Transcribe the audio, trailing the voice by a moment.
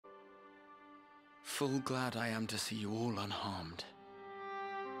Full glad I am to see you all unharmed.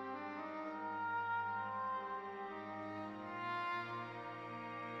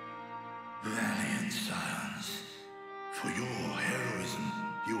 Valiant scions, for your heroism,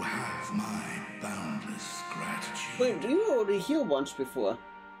 you have my boundless gratitude. Wait, we were already here once before.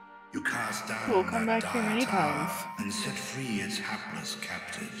 You cast down We'll come that back here dire many tower times. and set free its hapless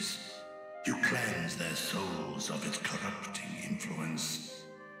captives. You cleanse their souls of its corrupting influence.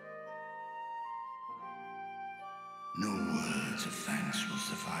 No words of thanks will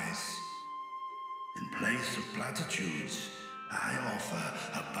suffice. In place of platitudes, I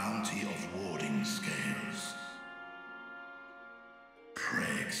offer a bounty of warding scales.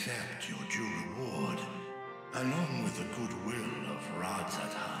 Pray accept your due reward, along with the goodwill of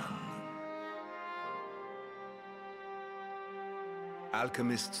Radzat-Han.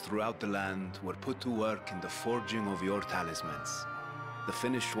 Alchemists throughout the land were put to work in the forging of your talismans. The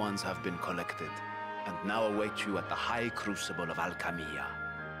finished ones have been collected, and now await you at the High Crucible of Alchemia.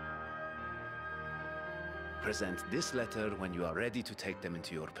 Present this letter when you are ready to take them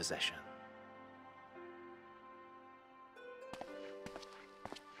into your possession.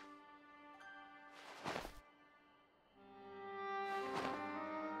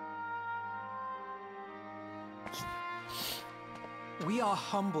 We are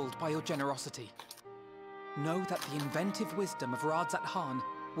humbled by your generosity. Know that the inventive wisdom of Radzat-Han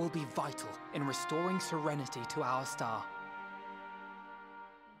will be vital in restoring serenity to our star.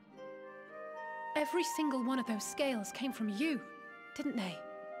 Every single one of those scales came from you, didn't they?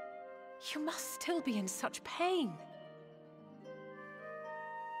 You must still be in such pain.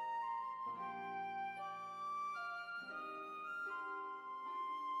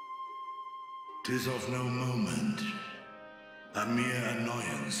 "'Tis of no moment. A mere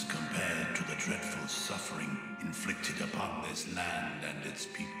annoyance compared to the dreadful suffering inflicted upon this land and its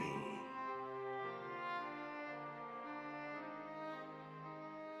people.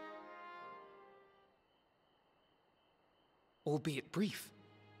 Albeit brief,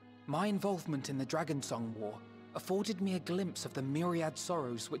 my involvement in the Dragonsong War afforded me a glimpse of the myriad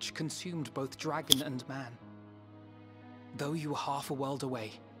sorrows which consumed both dragon and man. Though you were half a world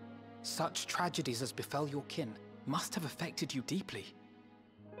away, such tragedies as befell your kin must have affected you deeply.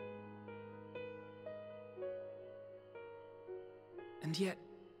 And yet,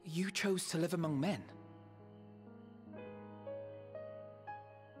 you chose to live among men.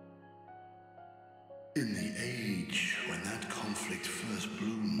 In the age when that conflict first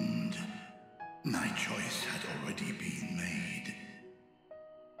bloomed, my choice had already been made.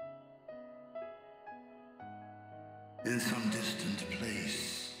 In some distant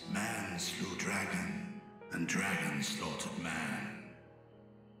place, man slew dragon, and dragon slaughtered man.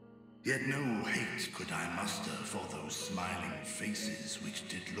 Yet no hate could I muster for those smiling faces which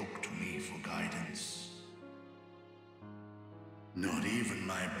did look to me for guidance. Not even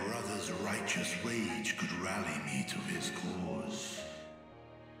my brother's righteous rage could rally me to his cause.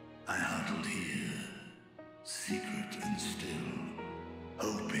 I huddled here, secret and still,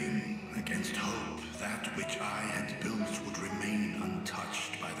 hoping against hope that which I had built would remain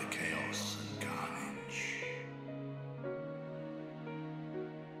untouched by the chaos and carnage.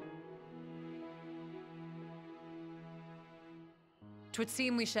 Twould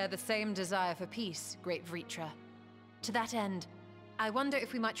seem we share the same desire for peace, great Vritra. To that end, I wonder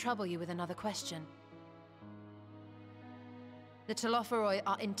if we might trouble you with another question. The Telophoroi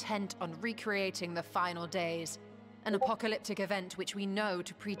are intent on recreating the final days, an apocalyptic event which we know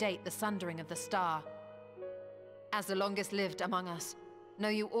to predate the sundering of the star. As the longest lived among us, know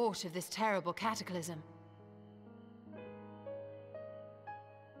you aught of this terrible cataclysm?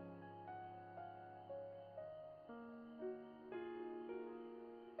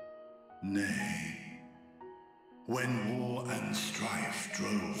 Nay. When war and strife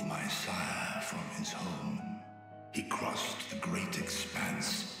drove my sire from his home, he crossed the great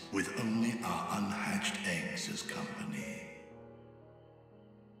expanse with only our unhatched eggs as company.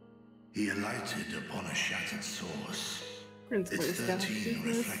 He alighted upon a shattered source, its 13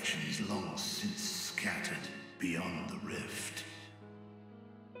 reflections long since scattered beyond the rift.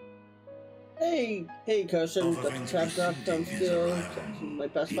 Hey, cousin, Of got events trapped up, I'm preceding his still arrival, my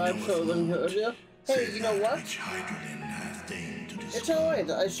best he vibe, knoweth so I wasn't here not, earlier. Hey, save you know that what? which Hydralin hath deigned to It's discover. alright,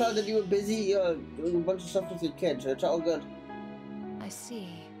 I saw that you were busy doing a bunch of stuff with your kids, it's all good. I see.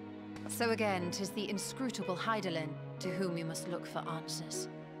 So again, 'tis the inscrutable Hydaelyn to whom we must look for answers.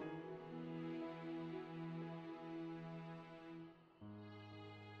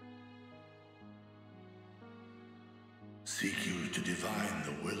 Seek you to divine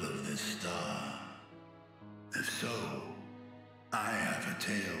the will of this star? If so, I have a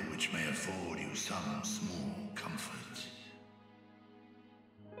tale which which may afford you some small comfort.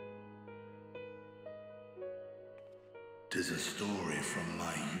 "'Tis a story from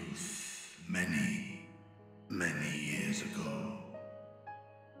my youth, many, many years ago.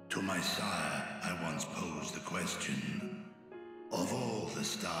 To my sire, I once posed the question, of all the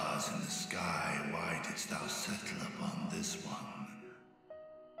stars in the sky, why didst thou settle upon this one?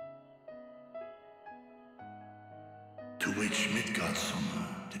 To which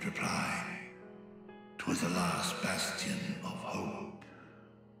Midgardsormr did reply, 'twas the last bastion of hope.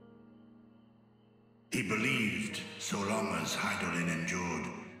 He believed so long as Hydaelyn endured,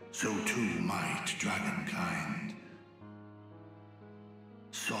 so too might dragonkind.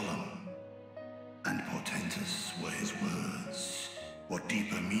 Solemn and portentous were his words. What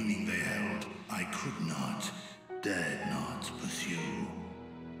deeper meaning they held, I could not, dared not pursue.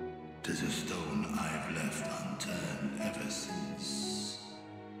 'Tis a stone I've left unturned ever since.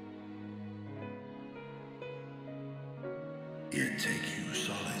 Yet take you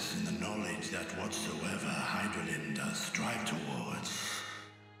solace in the knowledge that whatsoever Hydaelyn does strive towards,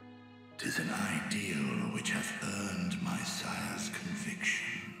 'tis an ideal which hath earned my sire's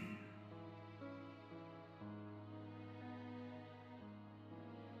conviction.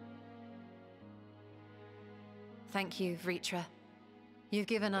 Thank you, Vritra. You've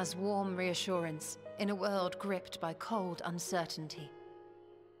given us warm reassurance in a world gripped by cold uncertainty.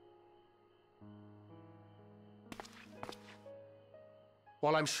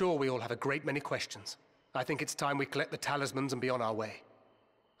 While I'm sure we all have a great many questions, I think it's time we collect the talismans and be on our way.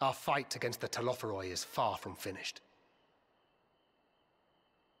 Our fight against the Telophoroi is far from finished.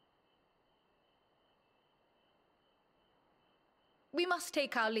 We must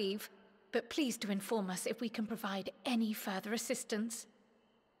take our leave, but please do inform us if we can provide any further assistance.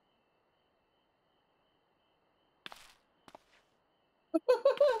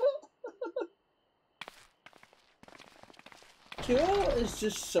 Kira is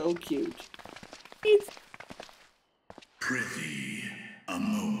just so cute. Prithee, a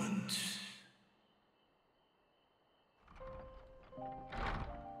moment.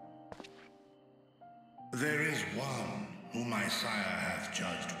 There is one whom my sire hath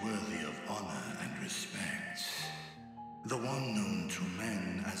judged worthy of honor and respect. The one known to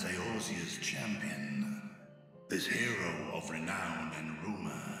men as Eorzea's champion. This hero of renown and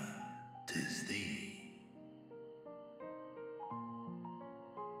rumor, 'tis thee.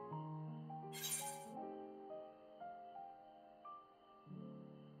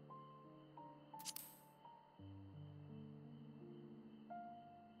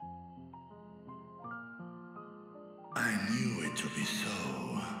 I knew it to be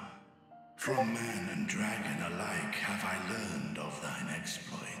so. From man and dragon alike have I learned of thine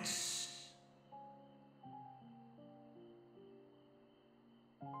exploits.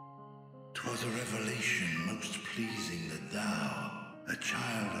 'Twas a revelation most pleasing that thou, a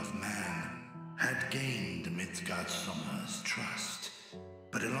child of man, had gained Midgardsormr's trust.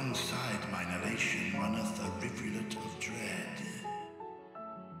 But alongside mine elation runneth a rivulet of dread.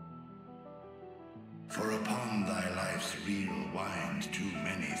 For upon thy life's reel wind too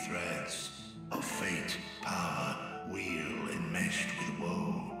many threads of fate, power, weal enmeshed with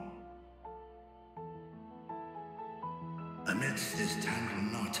woe. Amidst this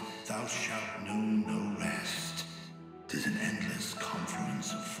tangled knot thou shalt know no rest. 'Tis an endless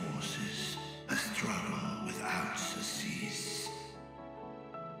confluence of forces, a struggle without surcease.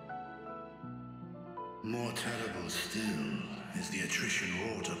 More terrible still is the attrition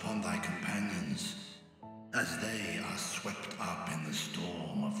wrought upon thy companions, as they are swept up in the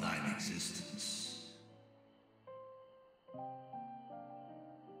storm of thine existence.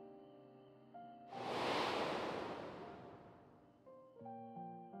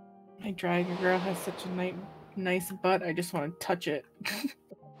 My dragon girl has such a nice butt, I just want to touch it.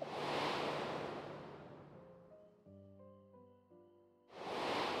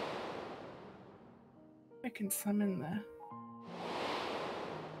 I can summon the...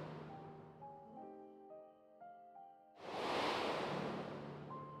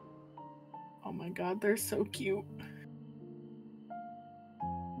 Oh my god, they're so cute.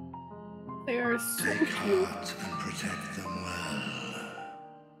 They are so Take cute. heart and protect them well.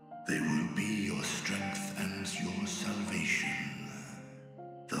 They will be your strength and your salvation.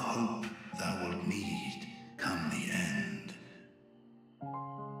 The hope thou wilt need come the end.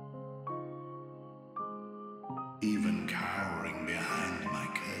 Even cowering behind my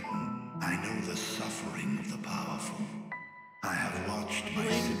curtain, I know the suffering of the powerful. I have watched my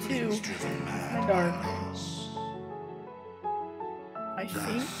siblings driven mad by loss. I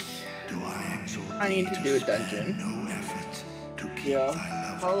think Do I exhort I need thee to do a spare dungeon. no effort to keep Yeah. thy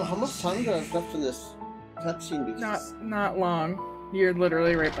How loved much ones time do I safe. have left in this cutscene? Because Not long. You're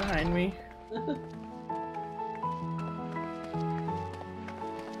literally right behind me.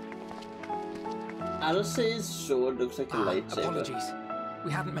 Alice's sword looks like a lightsaber. Apologies.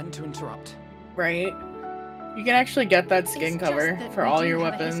 We hadn't meant to interrupt. Right? You can actually get that skin It's just cover that for we all do your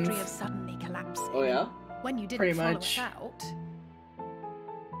have a weapons. history of suddenly collapsing. Oh yeah? When you didn't Pretty follow much. us out.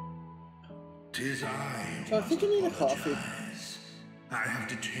 'Tis I. So I think I need a coffee. apologize. I have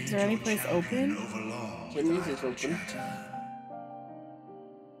to change Is there any your place champion open? over long Jimmy's with is idle open. chatter.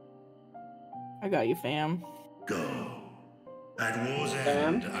 I got you, fam. Go. At war's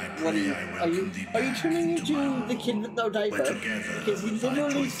Sam, end, I what pray I are you welcome thee are you back turning into my into the kid home, with no diaper? where together Because he with thy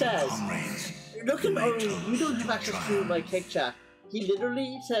literally joyful says, comrades, look we at may you toast don't have to access to my kick chat. He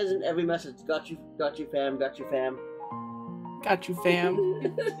literally says in every message, got you fam, got you fam. Got you, fam.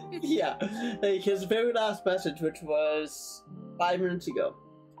 Yeah, like his very last message, which was 5 minutes ago.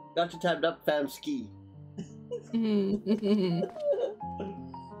 Got you tabbed up, fam, ski.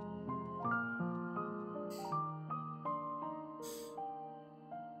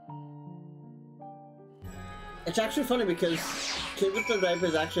 It's actually funny because Kid with the Diaper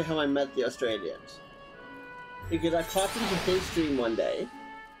is actually how I met the Australians. Because I popped into his stream one day,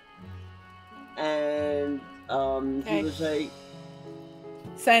 and Hey. he was like,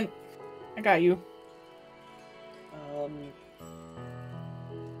 Sent. I got you.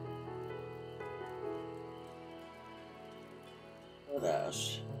 What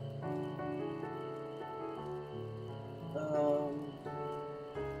else?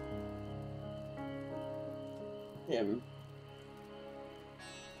 Him.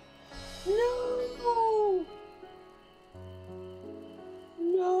 No!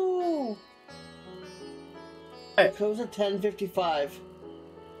 No! Hey. It closed at 10:55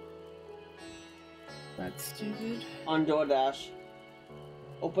 That's stupid. on DoorDash.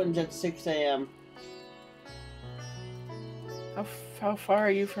 Opens at 6 a.m. How far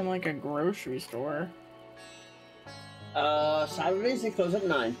are you from like a grocery store? Saturdays they close at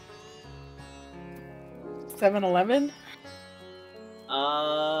 9. 7-Eleven?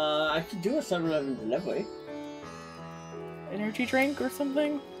 I could do a 7-Eleven delivery. Energy drink or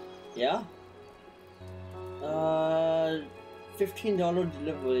something? Yeah. $15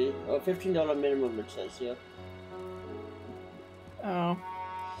 delivery, or $15 minimum it says here. Oh.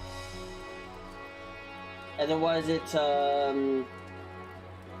 Otherwise it's,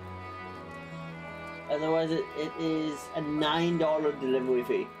 otherwise it is a $9 delivery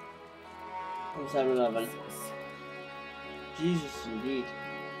fee from 7-Eleven. Jesus, indeed.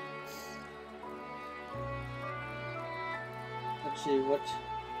 Let's see, what...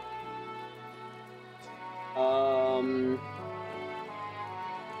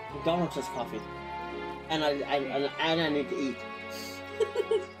 McDonald's has coffee. And I need to eat.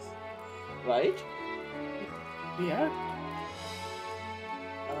 Right? Yeah.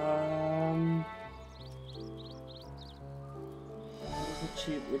 What is a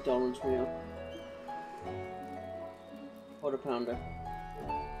cheap McDonald's meal? Quarter pounder.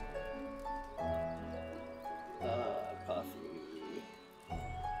 Coffee.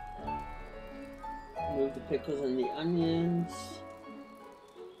 Remove the pickles and the onions.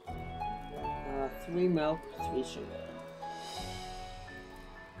 3 milk, 3 sugar.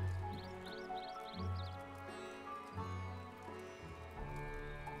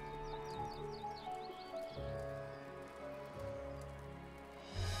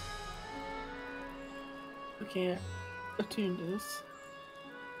 I can't attune this.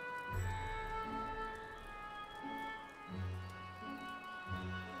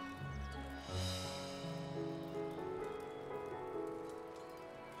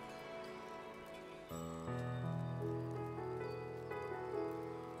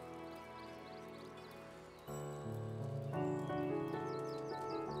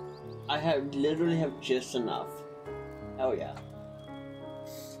 I literally have just enough. Oh yeah.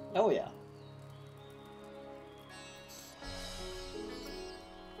 Oh yeah.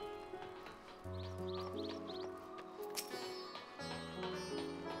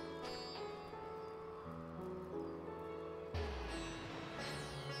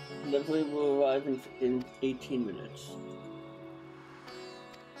 Delivery will arrive in 18 minutes.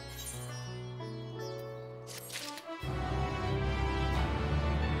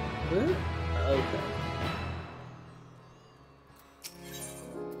 Huh? Okay.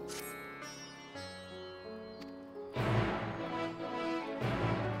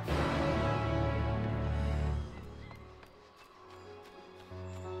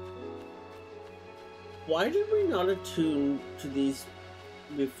 Why did we not attune to these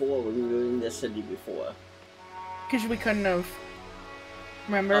before when we were in the city before? Because we couldn't have.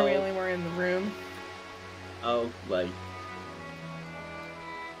 Remember, we only were in the room. Oh, right.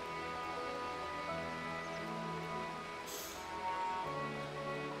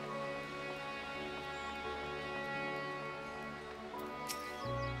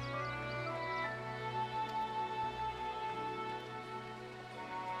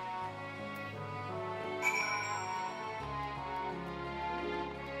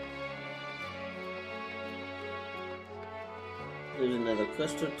 There's another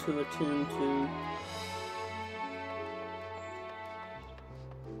crystal to attune to.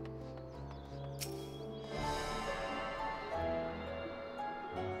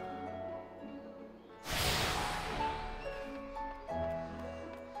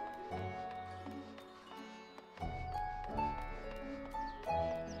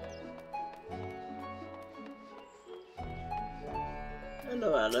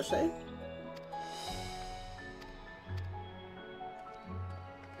 Hello, Alice.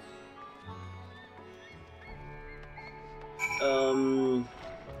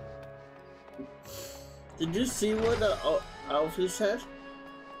 Did you see what Alfie said?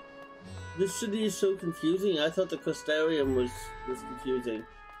 This city is so confusing. I thought the Crystarium was confusing.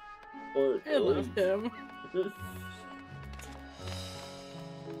 I love him.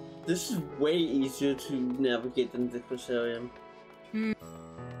 This is way easier to navigate than the Crystarium.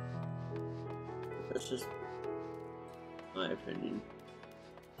 That's just my opinion.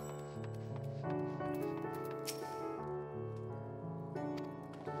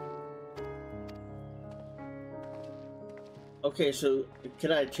 Okay, so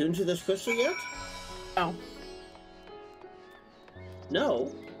can I attune to this crystal yet? No.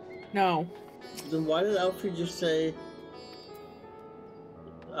 No? No. Then why did Alfred just say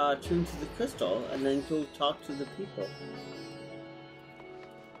attune to the crystal and then go talk to the people?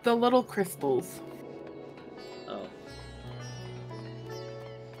 The little crystals. Oh.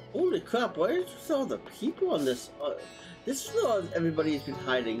 Holy crap, why did you throw the people on this? This is where everybody's been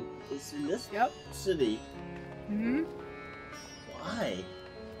hiding. It's in this city. Mm-hmm. Why?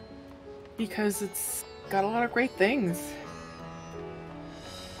 Because it's got a lot of great things.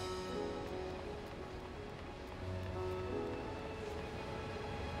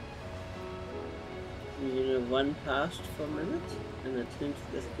 You're gonna run past for a minute and attune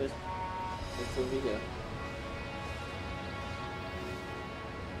to this crystal over here.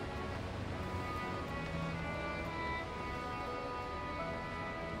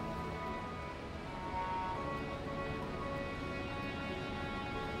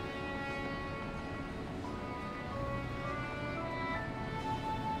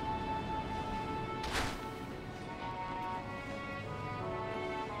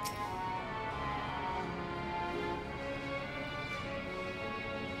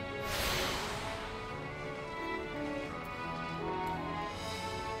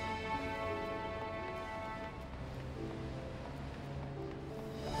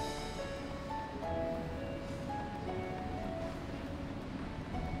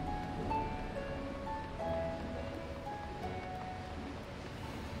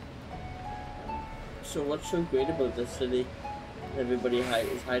 So what's so great about this city? Everybody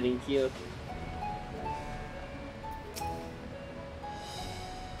is hiding here.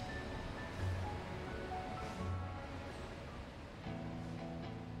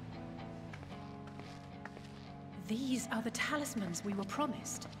 These are the talismans we were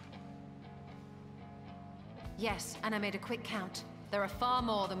promised. Yes, and I made a quick count. There are far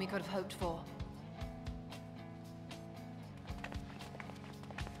more than we could have hoped for.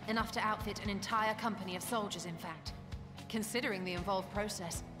 Enough to outfit an entire company of soldiers, in fact. Considering the involved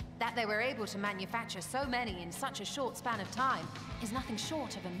process, that they were able to manufacture so many in such a short span of time is nothing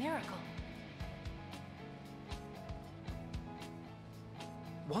short of a miracle.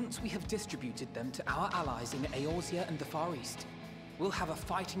 Once we have distributed them to our allies in Eorzea and the Far East, we'll have a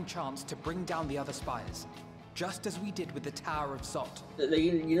fighting chance to bring down the other spires, just as we did with the Tower of Zot.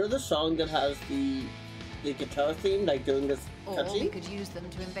 You know the song that has the guitar theme, like doing this Or cutscene? we could use them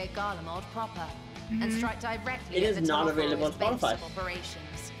to invade Garlemald proper, and strike directly It at is the not Talafroy's available on base Spotify. of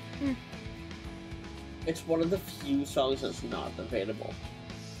operations. It's one of the few songs that's not available.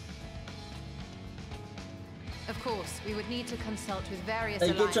 Of course, we would need to consult with various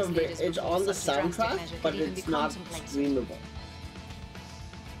Like alliance leaders it's before on the such a drastic soundtrack, measure but could even it's be not contemplated. streamable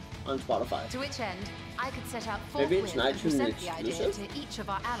on Spotify. To which end, I could set out Maybe it's forthwith an and present iTunes the idea exclusive? to each of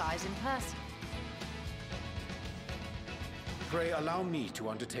our allies in person. Pray allow me to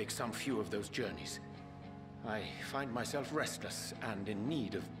undertake some few of those journeys. I find myself restless and in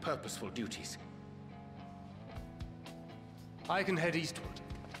need of purposeful duties. I can head eastward.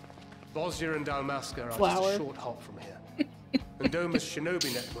 Bosnia and Dalmasca are just Flower. a short hop from here. And Doma's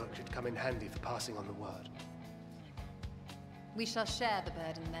shinobi network should come in handy for passing on the word. We shall share the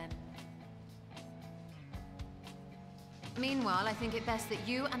burden then. Meanwhile, I think it best that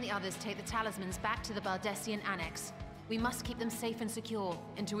you and the others take the talismans back to the Baldessian Annex. We must keep them safe and secure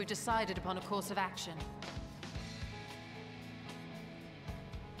until we've decided upon a course of action.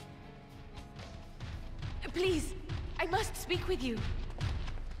 Please, I must speak with you.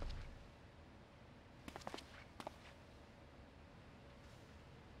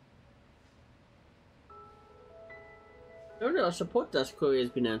 Oh no, our support desk query has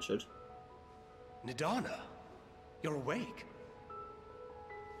been answered. Nidana, you're awake.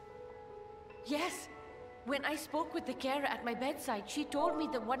 Yes. When I spoke with the carer at my bedside, she told me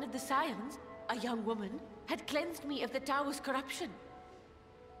that one of the scions, a young woman, had cleansed me of the tower's corruption.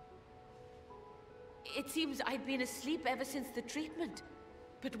 It seems I'd been asleep ever since the treatment.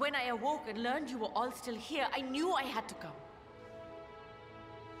 But when I awoke and learned you were all still here, I knew I had to come.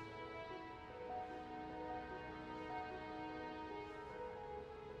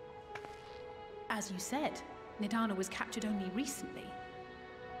 As you said, Nidana was captured only recently.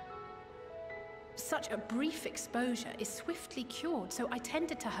 Such a brief exposure is swiftly cured, so I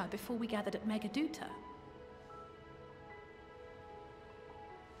tended to her before we gathered at Megaduta.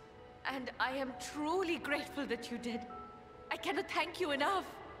 And I am truly grateful that you did. I cannot thank you enough.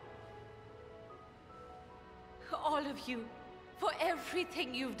 All of you, for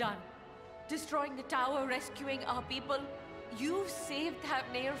everything you've done. Destroying the tower, rescuing our people. You've saved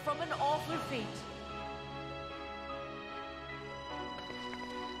Thavnair from an awful fate.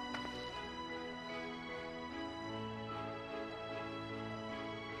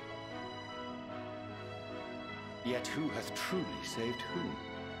 Yet who hath truly saved who?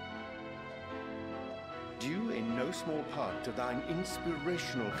 Due in no small part to thine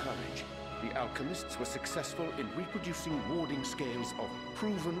inspirational courage, the alchemists were successful in reproducing warding scales of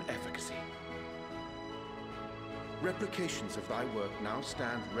proven efficacy. Replications of thy work now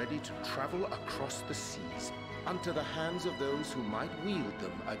stand ready to travel across the seas, unto the hands of those who might wield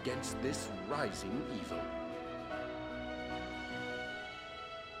them against this rising evil.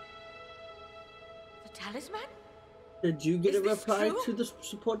 The talisman? Did you get a reply to the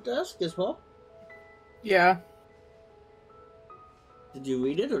support desk as well? Yeah. Did you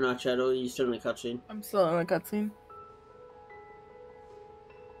read it or not, Shadow? Are you still in the cutscene? I'm still in the cutscene.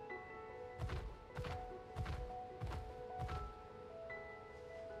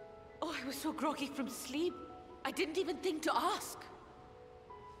 Oh, I was so groggy from sleep. I didn't even think to ask.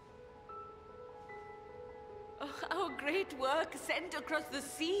 Oh, our great work sent across the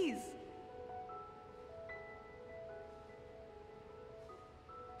seas.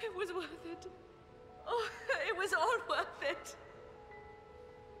 It was worth it. Oh, it was all worth it.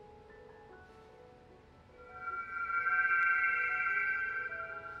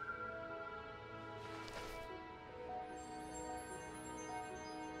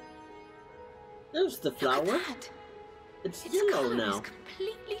 There's the flower. Look at that. It's Its yellow color now. is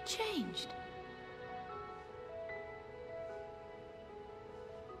completely changed.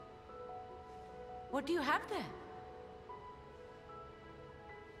 What do you have there?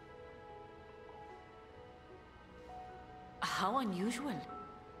 How unusual.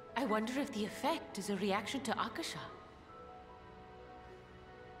 I wonder if the effect is a reaction to Akasha.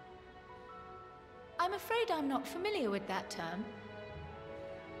 I'm afraid I'm not familiar with that term.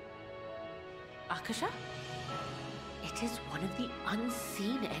 Akasha? It is one of the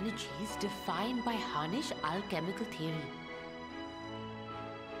unseen energies defined by Harnish alchemical theory.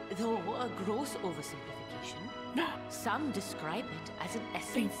 Though a gross oversimplification, some describe it as an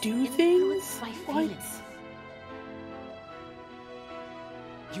essence do influenced things? by feelings.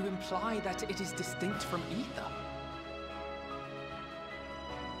 You imply that it is distinct from ether.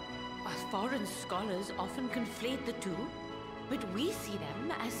 Foreign scholars often conflate the two, but we see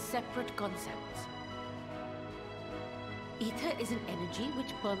them as separate concepts. Ether is an energy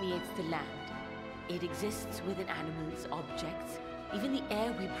which permeates the land. It exists within animals, objects, even the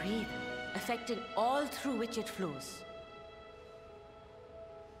air we breathe, affecting all through which it flows.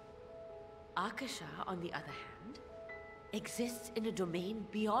 Akasha, on the other hand, exists in a domain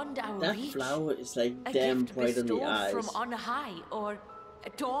beyond our That reach. flower is like A damn gift bright on the bestowed eyes. from on high, or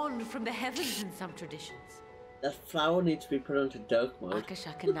torn from the heavens in some traditions. That flower needs to be put onto dark mode.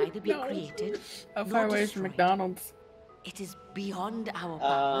 Akasha can neither be created How nor far away is from destroyed. McDonald's? It is beyond our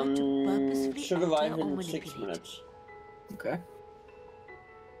power to purposefully should alter arrive or in manipulate. 6 minutes. Okay.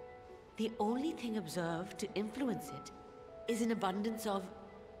 The only thing observed to influence it is an abundance of,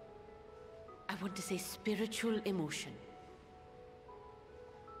 I want to say, spiritual emotion.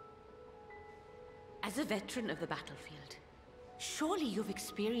 As a veteran of the battlefield, Surely you've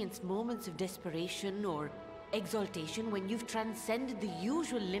experienced moments of desperation or exaltation when you've transcended the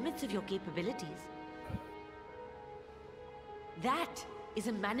usual limits of your capabilities. That is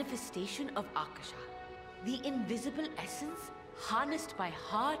a manifestation of Akasha, the invisible essence harnessed by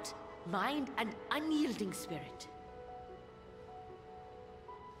heart, mind, and unyielding spirit.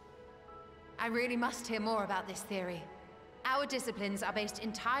 I really must hear more about this theory. Our disciplines are based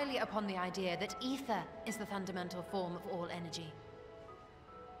entirely upon the idea that ether is the fundamental form of all energy.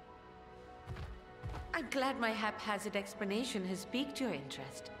 I'm glad my haphazard explanation has piqued your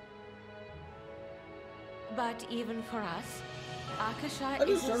interest. But even for us, Akasha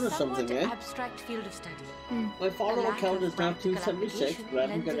is a somewhat abstract field of study. My follower count is now 276, but I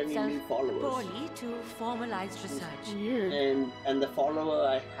haven't got any new followers. Poorly to formalized research. And the follower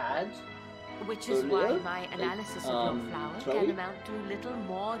I had, which is why my analysis of your flower can amount to little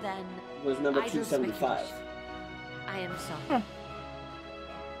more than was number 275. I am sorry.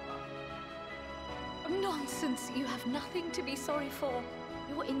 Nonsense! You have nothing to be sorry for.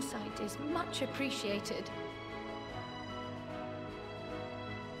 Your insight is much appreciated.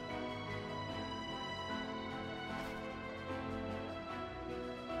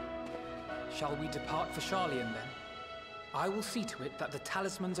 Shall we depart for Sharlayan then? I will see to it that the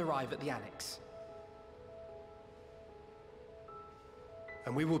talismans arrive at the Annex.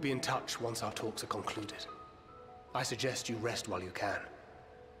 And we will be in touch once our talks are concluded. I suggest you rest while you can.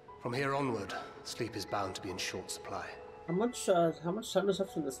 From here onward, sleep is bound to be in short supply. How much time is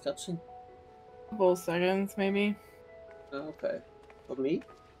left in this cutscene? A couple seconds, maybe. Okay. For me?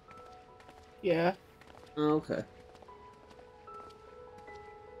 Yeah. Okay.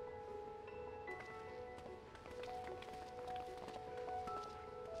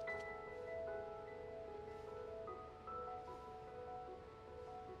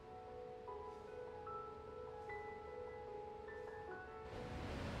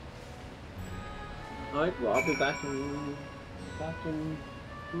 Alright, well, I'll be back in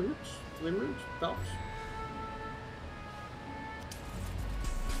minutes, 3 minutes, tops.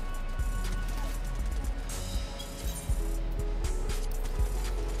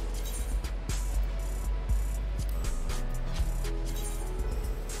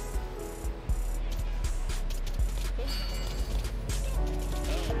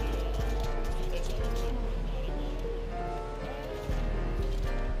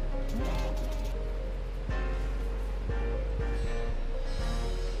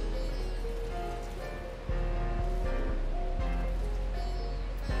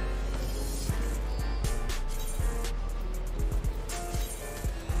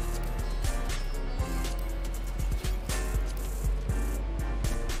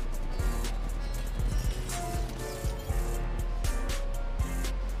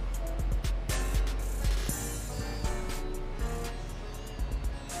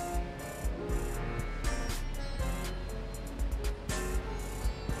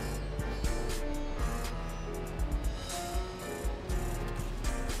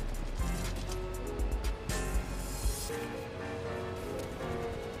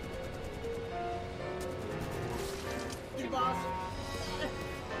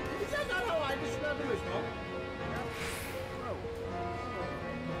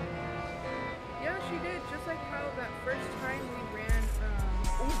 Yeah, she did. Just like how that first time we ran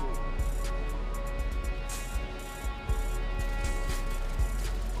over.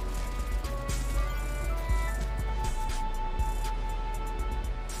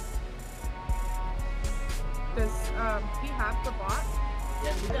 Does he have the bot?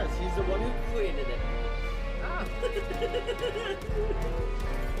 Yes, he does. He's the one who created it. Oh.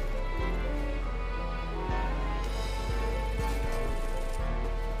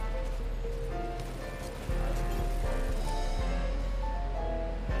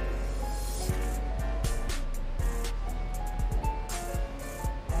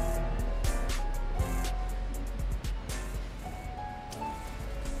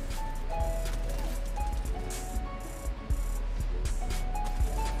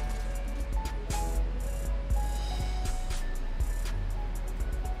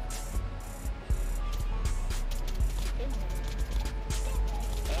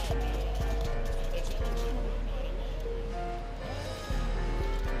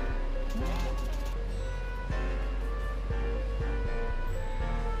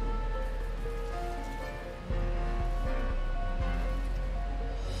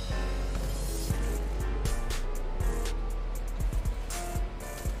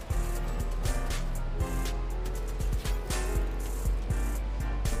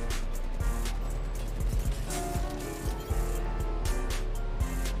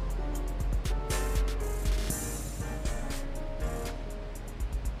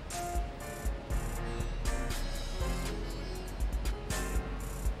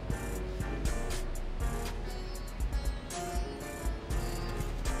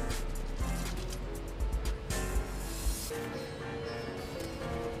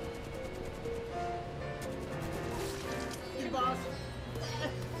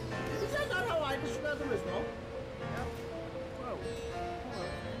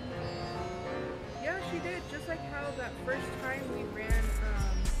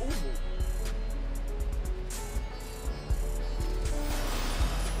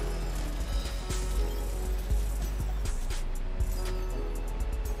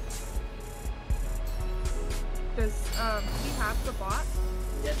 have the bot?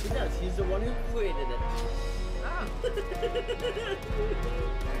 Yes, he does. He's the one who created it. Oh.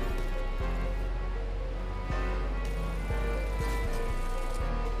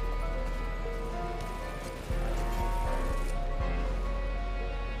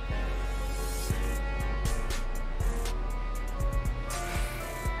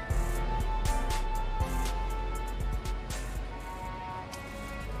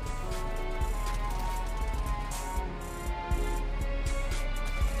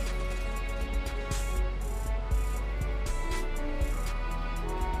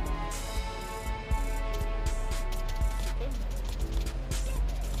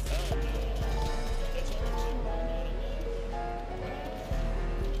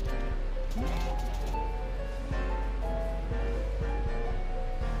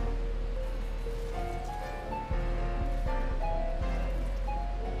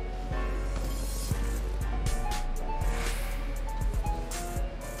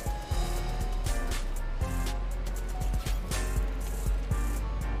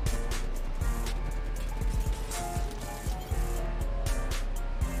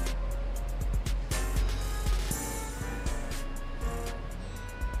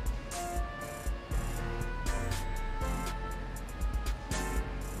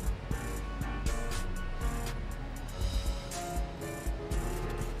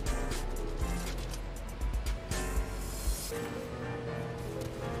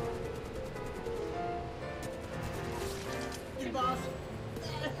 Boss.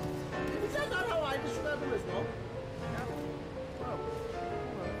 Is that not how I describe him as well?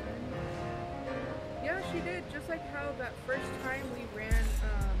 Yeah, she did. Just like how that first time we ran,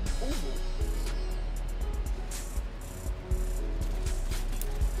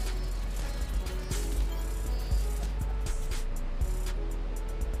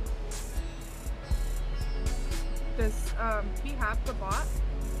 Does, he have the bot?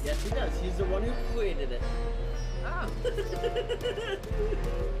 Yes, he does. He's the one who created it. Oh.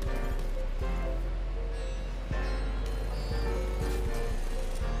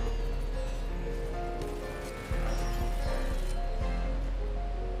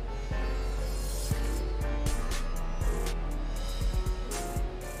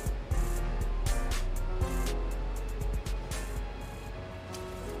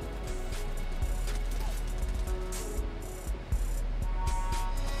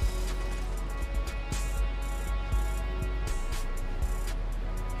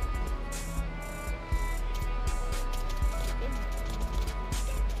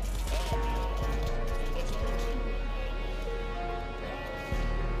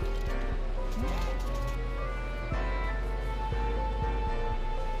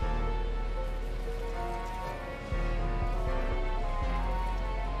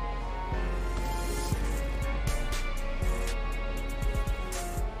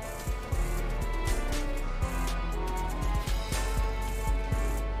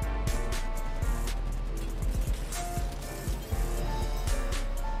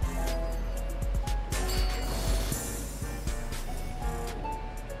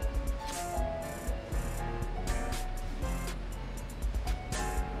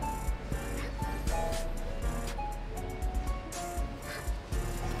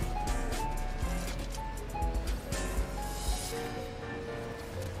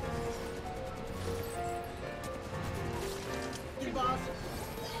 Boss.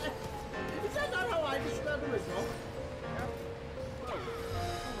 Is that not how I describe him as well?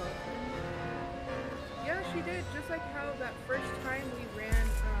 Yeah, she did. Just like how that first time we ran,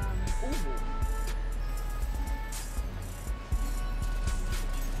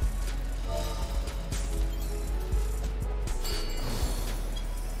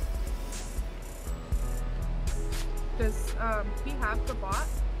 Does, he have the bot?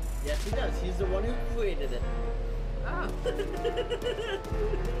 Yes, he does. He's the one who created it. Oh.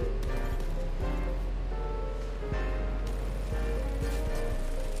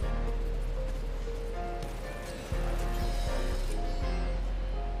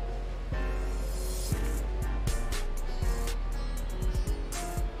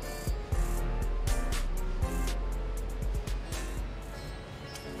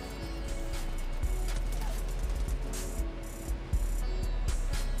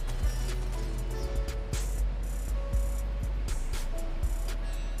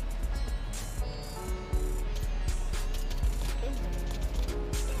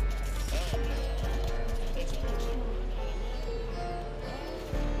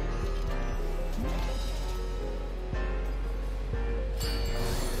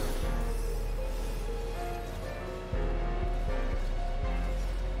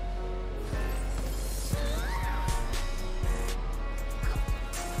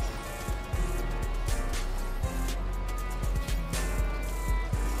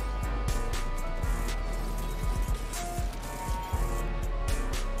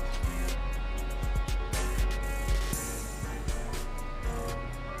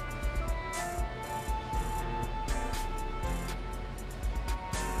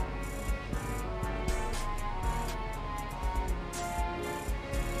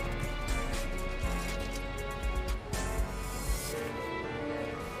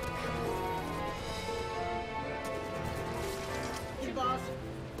 boss.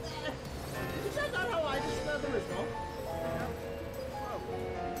 Is that not how I describe them as well?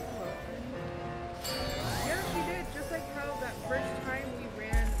 Yeah, she did. Just like how that first time we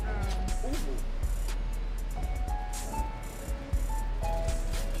ran,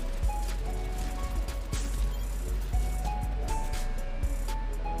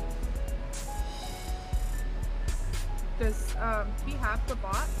 Does he have the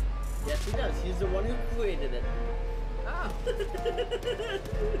bot? Yes, he does. He's the one who created it. Oh.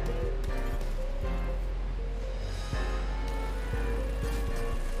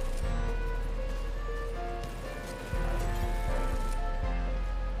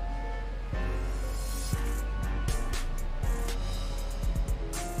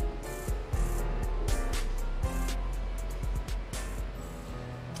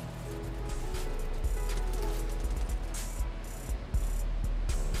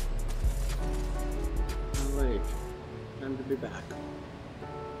 Alright. Time to be back.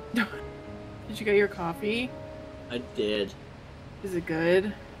 Did you get your coffee? I did. Is it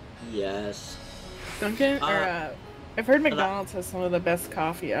good? Yes. Dunkin'? I've heard McDonald's has some of the best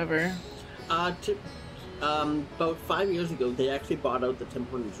coffee ever. About 5 years ago, they actually bought out the Tim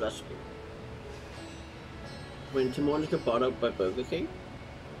Hortons recipe. When Tim Hortons got bought out by Burger King,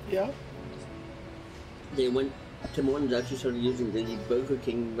 Yeah. Tim Hortons actually started using the Burger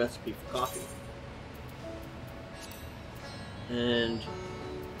King recipe for coffee. And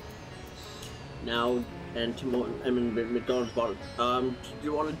now, McDonald's bought it. Do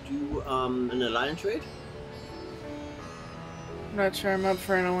you want to do an alliance raid? I'm not sure I'm up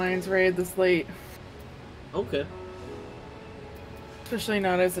for an alliance raid this late. Okay. Especially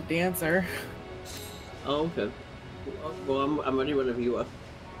not as a dancer. Oh, okay. Well, I'm ready whenever you are.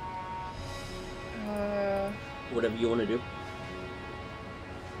 Whatever you want to do.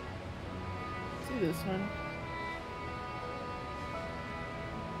 Let's do this one.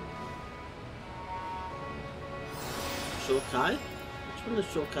 Shokai? Which one is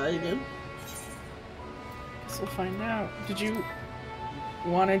Shokai again? Guess we'll find out. Did you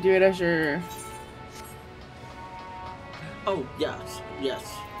want to do it as your... Oh, yes.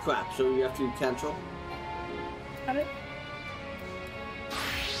 Yes. Crap, so you have to cancel? Got it?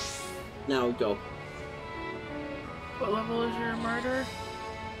 Now go. What level is your murder?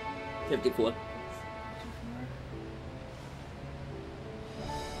 54.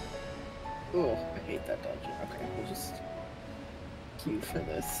 Oh, I hate that dungeon. Okay, we'll just queue for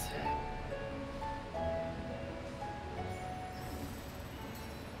this.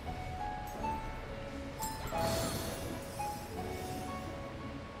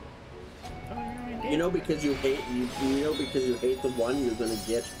 You know, because you hate the one, you're gonna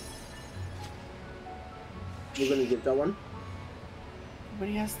get that one.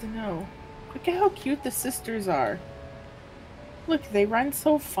 Nobody has to know. Look at how cute the sisters are. Look, they run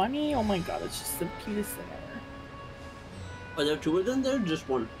so funny. Oh my god, it's just the cutest thing ever. Are there two of them there? Just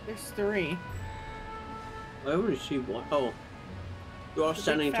one? There's three. I only see one. Oh. You're all The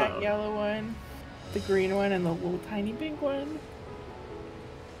standing big fat tall. yellow one, the green one, and the little tiny big one.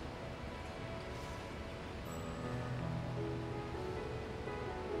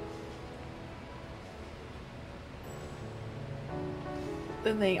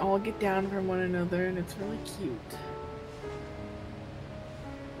 Then they all get down from one another, and it's really cute.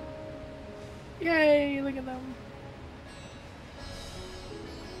 Yay, look at them.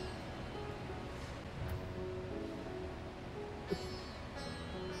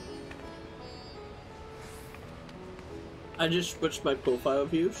 I just switched my profile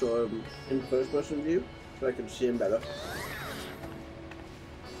view, so I'm in first person view, so I can see him better.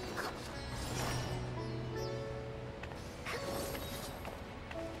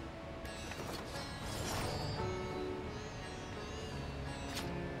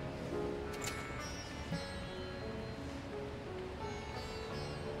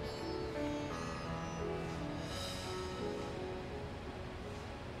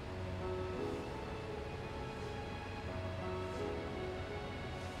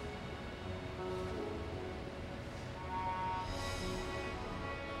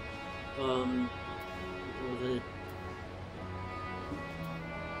 What was it?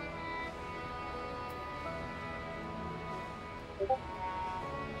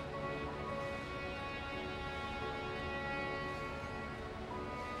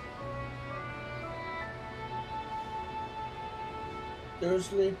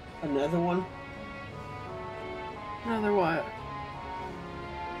 Seriously? Another one? Another what?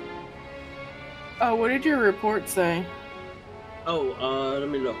 Oh, what did your report say? Oh, let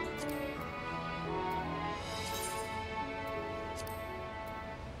me look.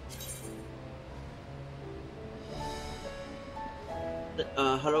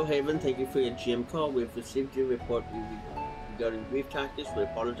 Hello Haven, thank you for your GM call. We've received your report regarding grief tactics. We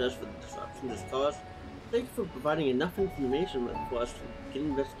apologize for the disruption this caused. Thank you for providing enough information for us to begin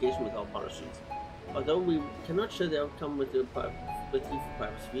investigation with all policies. Although we cannot share the outcome with you for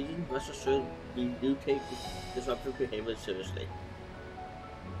privacy reasons, rest assured we do take disruptive behavior seriously.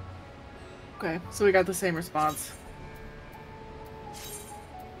 Okay, so we got the same response.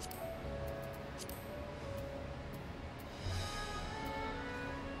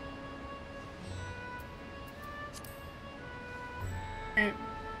 Alright,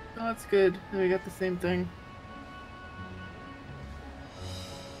 well, that's good. We got the same thing.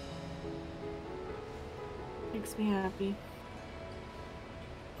 Makes me happy.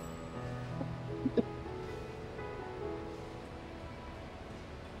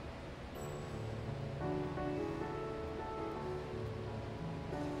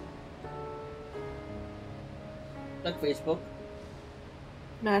 Like Facebook.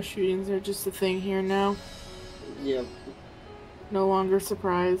 Mass shootings are just a thing here now. Yep. No longer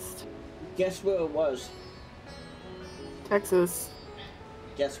surprised. Guess where it was? Texas.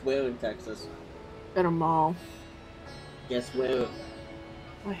 Guess where in Texas? At a mall. Guess where?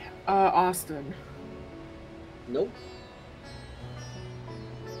 Austin. Nope.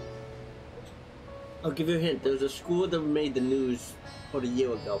 I'll give you a hint. There was a school that made the news about a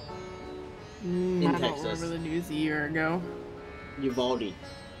year ago. In I Texas. don't remember the news a year ago. Uvalde.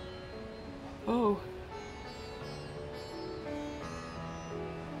 Oh.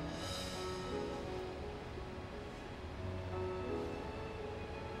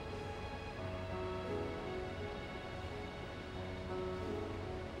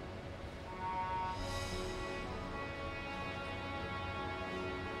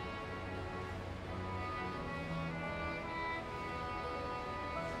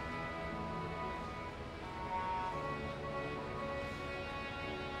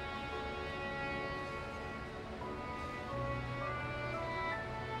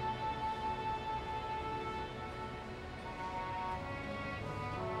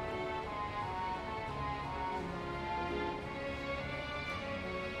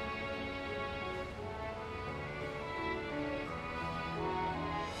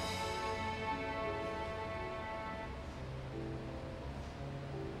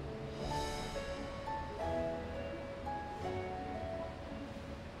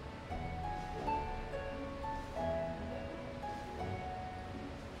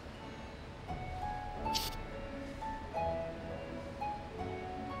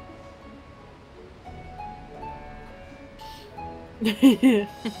 Maybe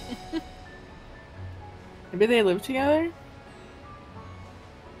they live together?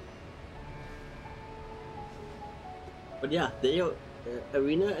 But yeah, they are,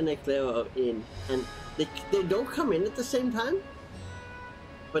 Irina and Eclair are in, and they don't come in at the same time,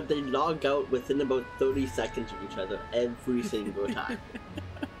 but they log out within about 30 seconds of each other every single time.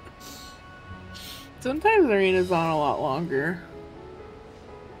 Sometimes Irina's on a lot longer.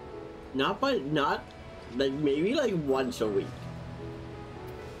 Not like maybe like once a week.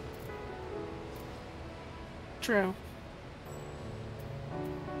 True.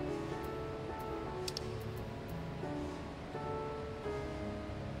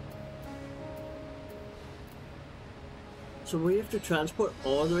 So we have to transport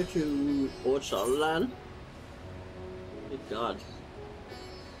all the way to Old Shadowland? Good God.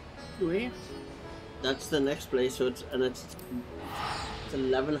 Do we? That's the next place, so it's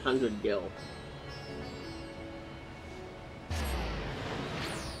 1100 gil.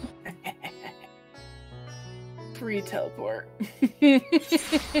 Free teleport. You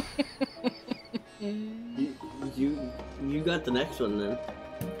got the next one then.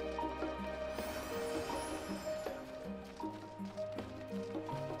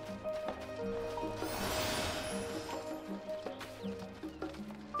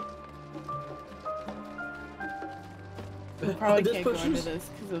 We probably can't go into this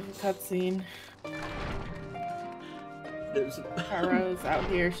because of the cutscene. Cara's out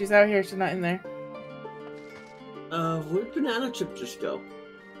here. She's out here. She's not in there. Where'd Banana Chip just go?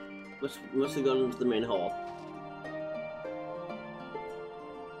 Must have gone into the main hall.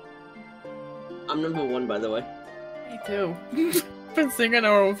 I'm number 1, by the way. Me too. Been singing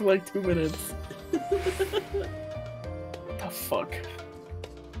our own for like 2 minutes. The fuck?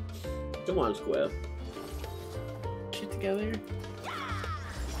 Come on, Square. Shit together.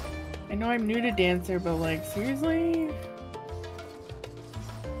 I know I'm new to Dancer, but like, seriously?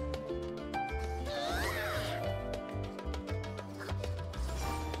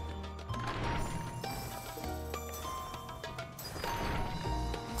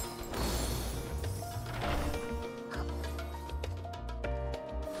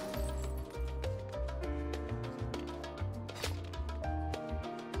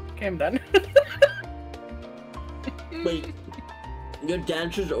 Okay, I'm done. Wait, your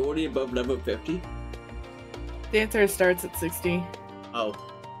dancer's already above level 50? Dancer starts at 60. Oh.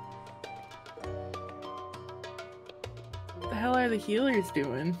 What the hell are the healers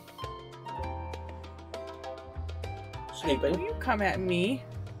doing? Hey, will you come at me?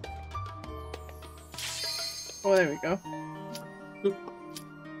 Oh, there we go.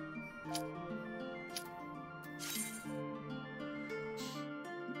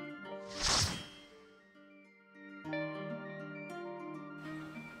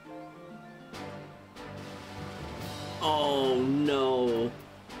 Oh no.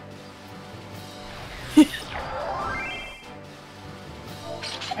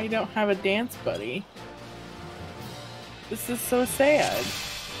 I don't have a dance buddy. This is so sad.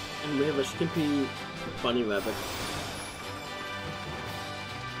 And we have a skimpy bunny rabbit.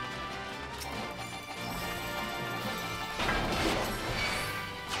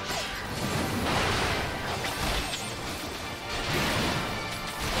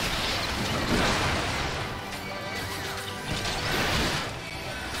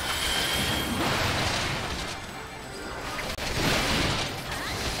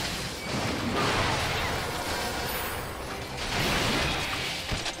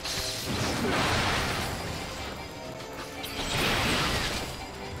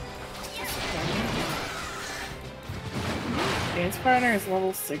 Dance partner is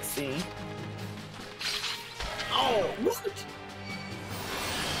level 60. Oh, what?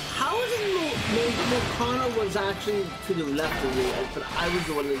 How is it Morgana was actually to the left of me, but I was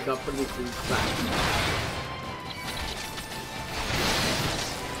the one that got put into the back?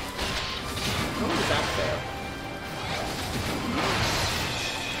 How is that fair?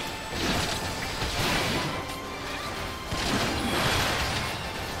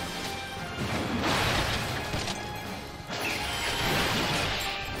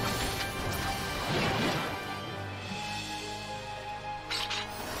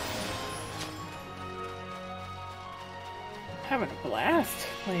 Having a blast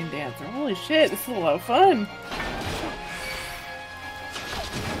playing Dancer. Holy shit, this is a lot of fun.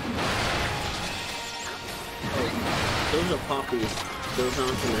 Oh, those are poppies. Those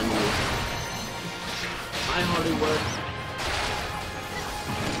aren't an enemy. Hi, Hollywood.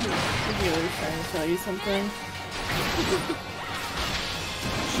 The healer's trying to tell you something.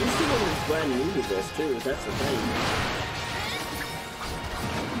 She's the one that's brand new to this, too. That's the thing.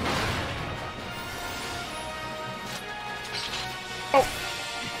 Oh!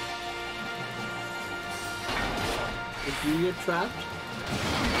 Did you get trapped?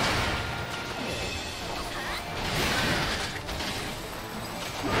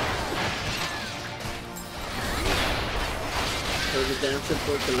 So the dancer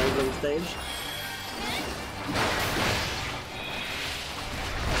put the leg on stage?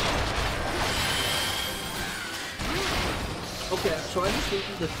 Okay, so I just looked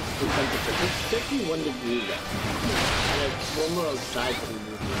at the temperature. It's 51 degrees out. And it's warmer outside than it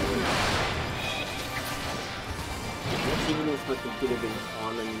is now. That's even if my computer being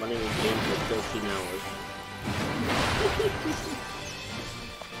on and running a game for 13 hours.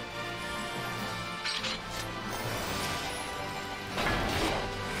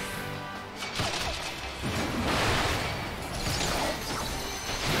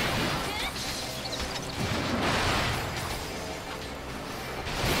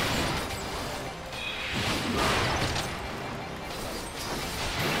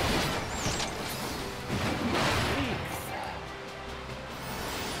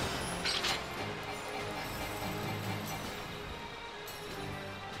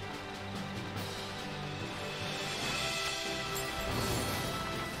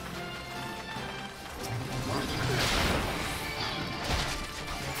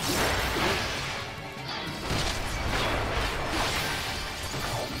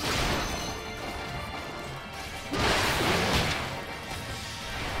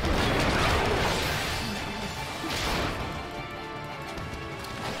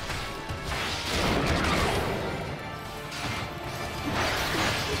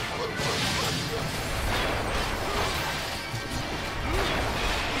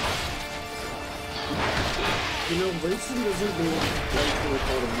 You know, Winston doesn't do anything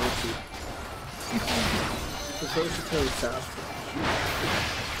called a monkey. He prefers to turn Sasquatch.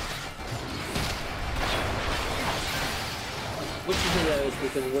 Which is hilarious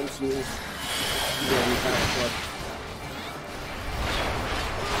because Winston is very Sasquatch.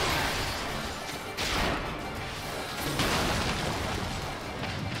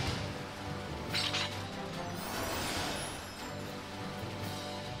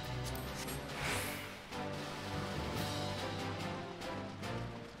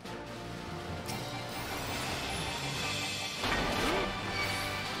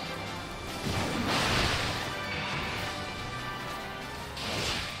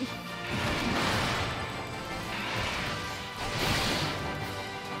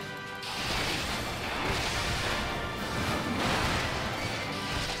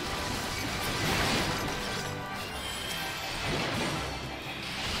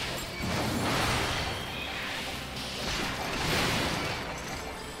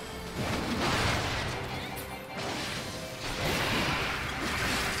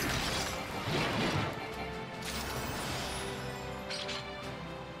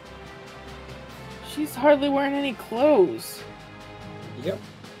 She's hardly wearing any clothes. Yep.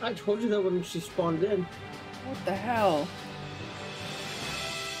 I told you that when she spawned in. What the hell?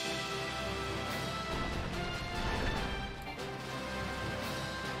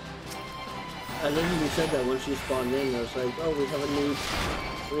 I literally said that when she spawned in. I was like, oh, we have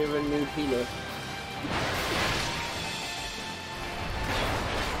a new healer.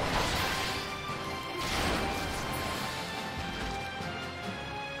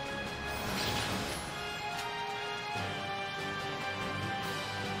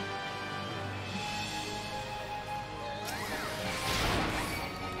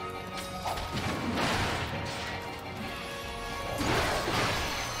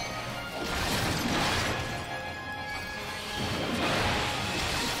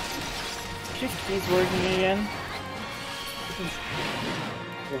 He's working again.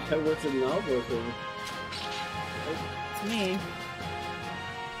 Why was it not working? It's me.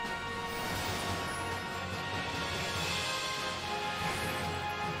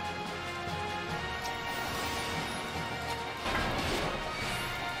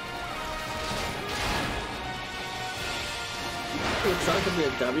 It's not to be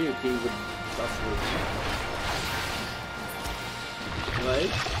a W key would possibly.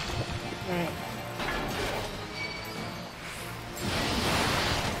 Right? Right.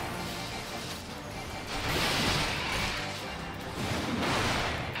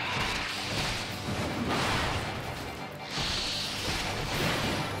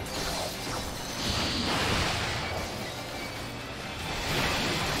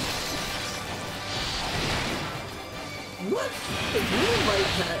 What? If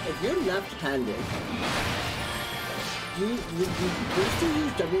you're left-handed, do you still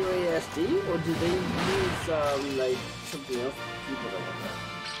use WASD, or do they use like something else? People don't like that.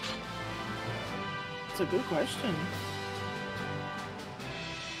 It's a good question.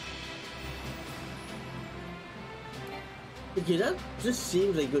 Because that just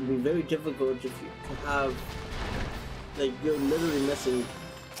seems like it would be very difficult if you could have, like, you're literally missing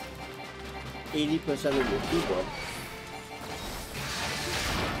 80% of your keyboard.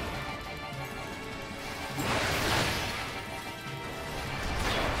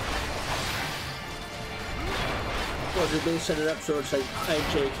 Or did they set it up so it's like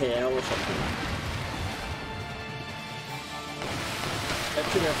IJKL or something? I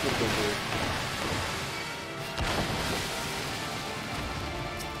think that's what they do.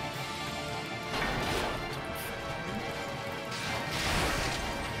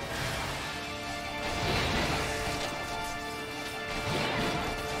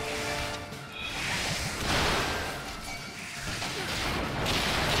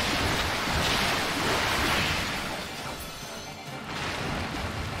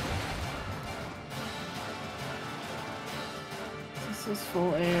 This is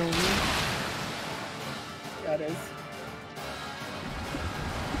full AoE. Yeah, it is.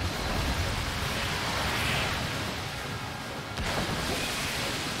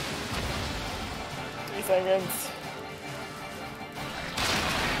 Seconds.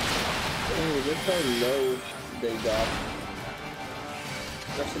 Oh, look how low they got.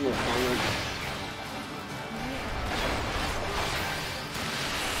 That's in the comment.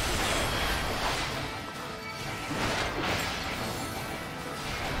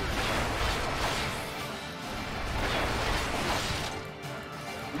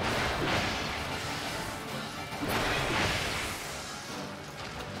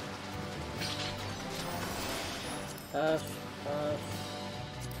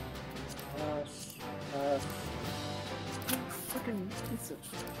 Fucking piece of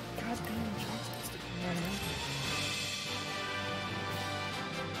goddamn chopstick, man.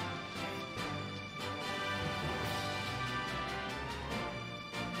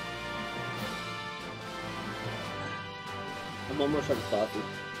 I'm almost out of coffee.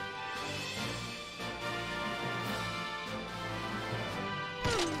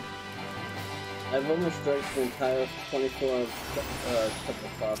 I've almost drank the entire 24-hour cup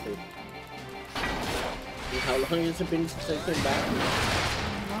of coffee. And how long has it been since I came back?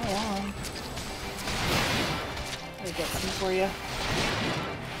 Not long. Let me get some for you.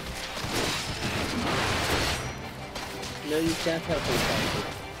 No, you can't have some coffee.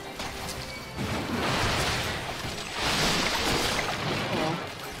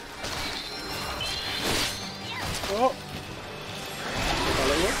 Oh.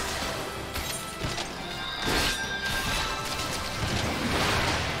 Follow you?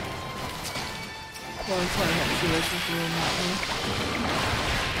 Well, I'm trying to have two races doing that one.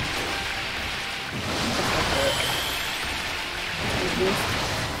 Is this?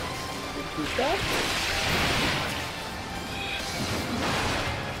 Is that?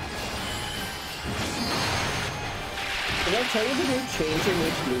 I tell you the new change in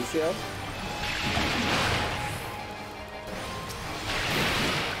this Lucio?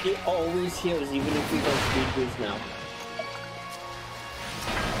 He always heals even if we go speed boost now.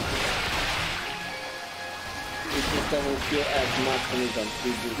 He just doesn't heal as much when he's on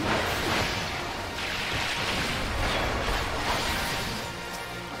speed boost now.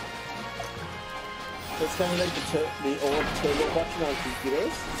 So it's kind of like the old turbo button on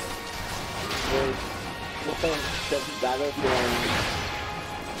computers. Where it doesn't matter if you're on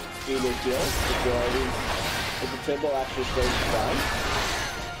speed or heal, if the turbo actually slows you down.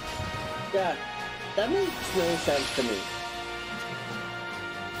 Yeah, that makes no sense to me.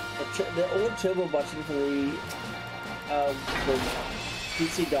 The old turbo button for the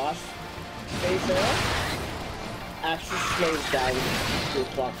PC-DOS phase era actually slows down your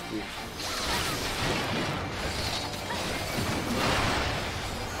clock speed.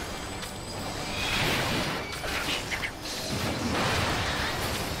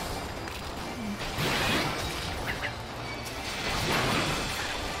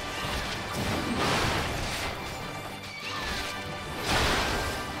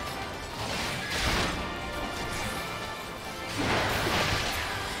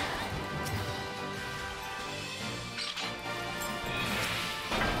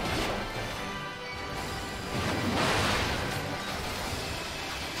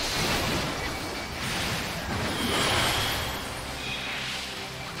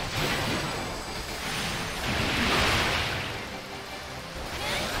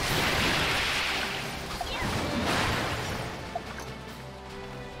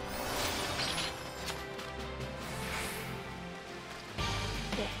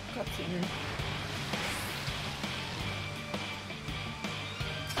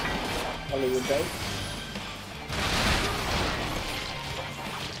 Hollywood Day.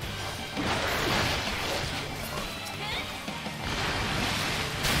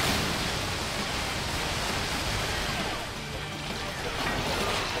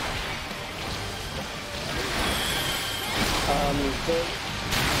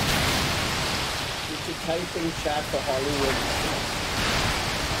 You should type in chat for Hollywood.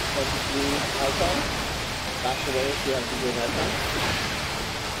 But the icon, that's the way if you have to do an icon.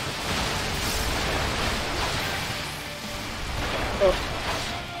 Oh.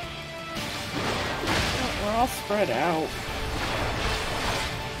 We're all spread out.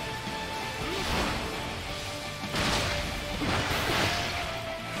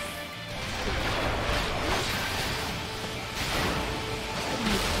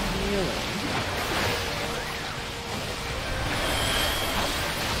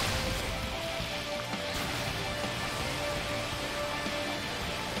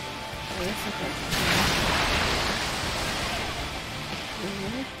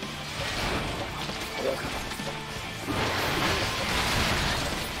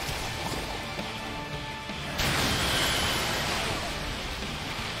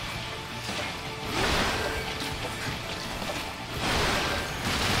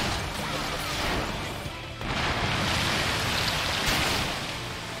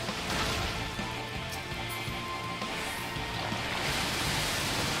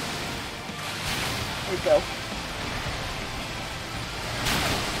 Go.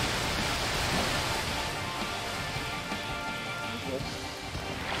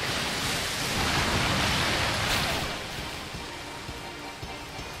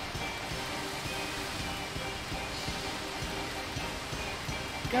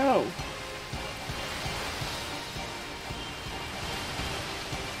 Go.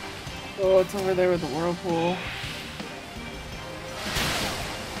 Oh, it's over there with the whirlpool.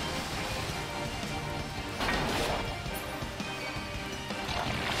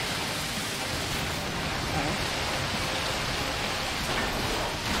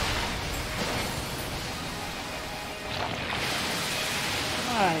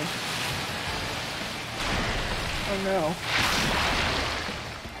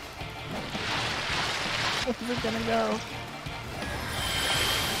 Gonna go.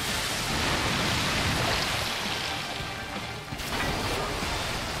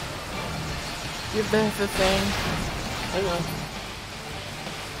 Give Beth a thing. Hang on.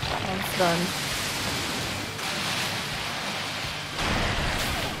 I'm stunned.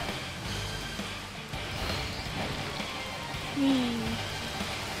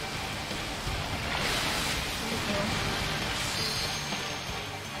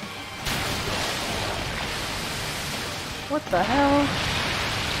 What the hell?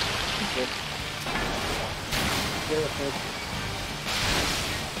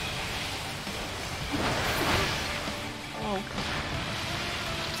 Oh.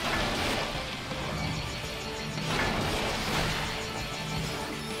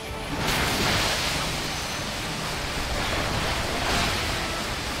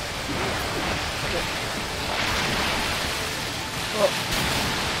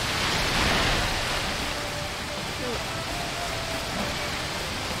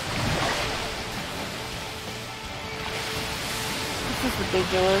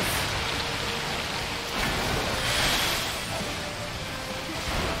 ridiculous.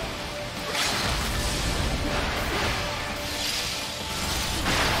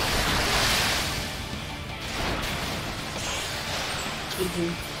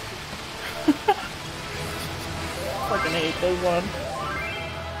 Fucking hate this one.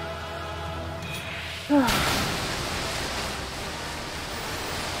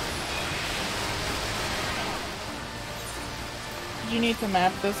 Do you need to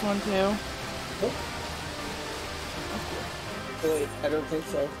map this one too? Nope. Wait, I don't think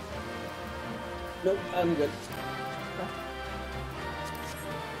so. Nope, I'm good.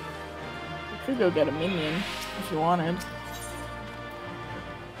 You could go get a minion if you wanted.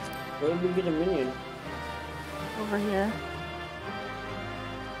 Where did we get a minion? Over here.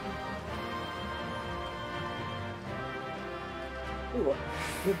 Ooh,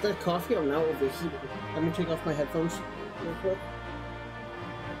 with that coffee, I'm now overheated. Let me take off my headphones real quick.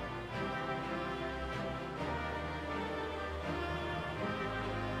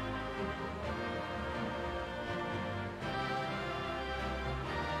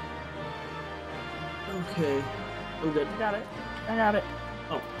 Okay, I'm good. I got it. I got it.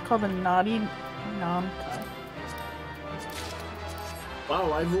 Oh. It's called the Naughty Namka.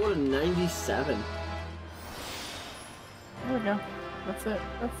 Wow, I rolled a 97. There we go. That's it.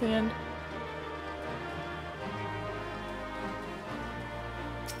 That's the end.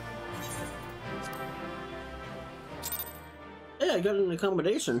 Hey, I got an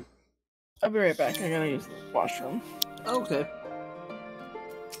accommodation. I'll be right back. I gotta use the washroom. Okay.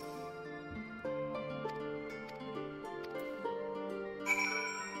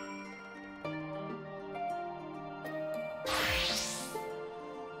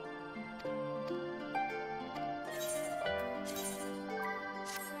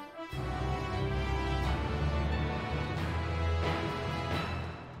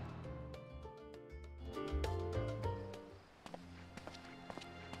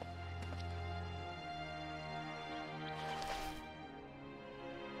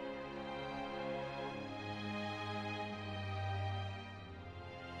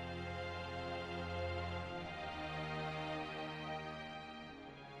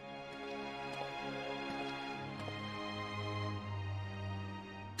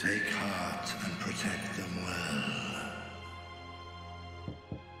 Take heart and protect them well.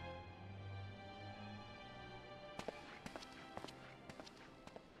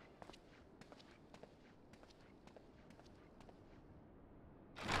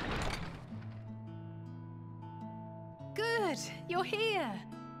 Good, you're here.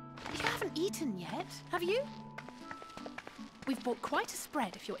 You haven't eaten yet, have you? We've bought quite a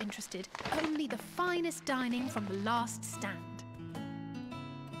spread if you're interested. Only the finest dining from the last stand.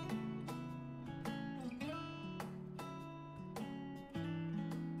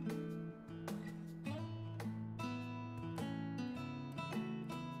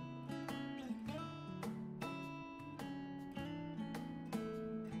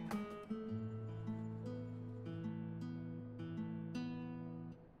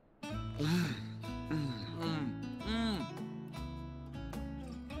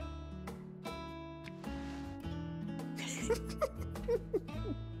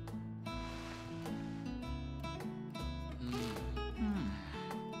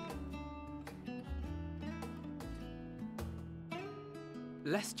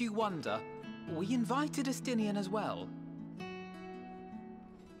 Lest you wonder, we invited Estinian as well.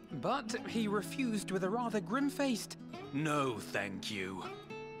 But he refused with a rather grim-faced, "No, thank you."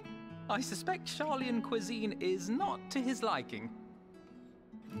 I suspect Sharlayan cuisine is not to his liking.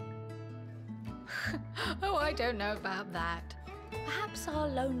 Oh, I don't know about that. Perhaps our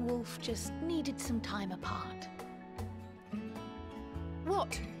lone wolf just needed some time apart.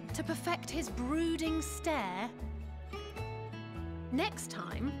 What? To perfect his brooding stare? Next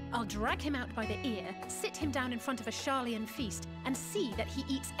time, I'll drag him out by the ear, sit him down in front of a Sharlayan feast, and see that he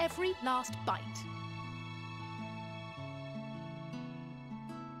eats every last bite.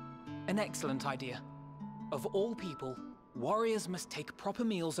 An excellent idea. Of all people, warriors must take proper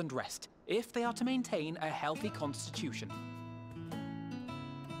meals and rest if they are to maintain a healthy constitution.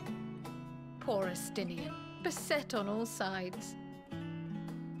 Poor Estinian, beset on all sides.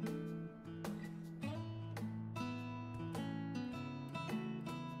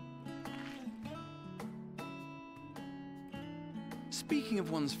 Speaking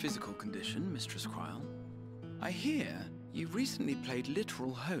of one's physical condition, Mistress Krile, I hear you recently played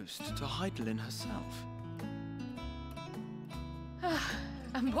literal host to Hydaelyn herself.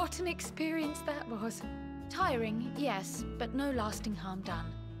 And what an experience that was. Tiring, yes, but no lasting harm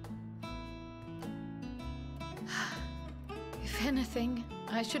done. If If anything,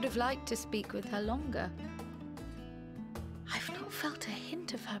 I should have liked to speak with her longer. I've not felt a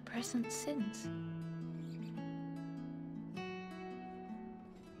hint of her presence since.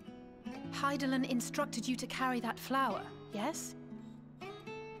 Hydaelyn instructed you to carry that flower, yes?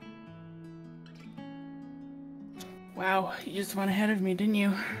 Wow, you just went ahead of me, didn't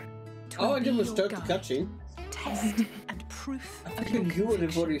you? All I did was start the cutscene. Test and proof I of think you would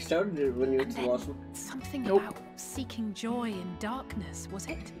have already started it when you went to watch it. something about seeking joy in darkness, was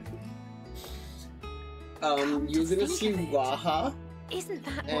it? You're gonna see Raha, Isn't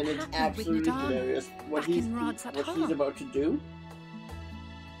that and what it's happened absolutely with Nadana hilarious. What back he's in Rad's what he's Atar? about to do.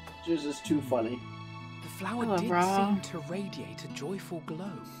 Just is too funny. The flower love did Ra. seem to radiate a joyful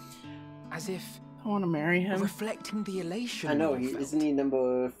glow, as if I want to marry him. reflecting the elation. I know, we all felt. isn't he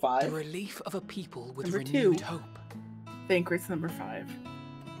number The 5? relief of a people with Number renewed 2. hope. Thancred's number 5.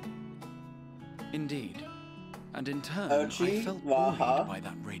 Indeed. And in turn, Archie, I felt Raha. buoyed by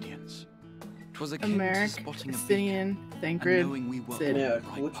that radiance. 'Twas akin to Emeric, spotting a Estinian, and Thancred, knowing we were Cid. on the Merrick.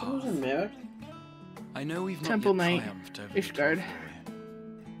 right Which one was path. Merrick? I know we've not Temple yet Knight, triumphed over Ishgard.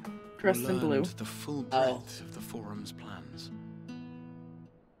 the Dressed in blue. learned the full breadth of the Forum's plans.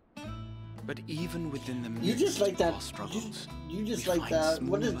 But even within the You midst just like that. of our struggles, You just we like find that. small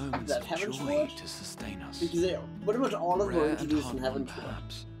What is moments that? of Heaven's joy Sword? to sustain us. Because they pretty much all of them were Rare and introduced in hard-won, Heaven's Sword.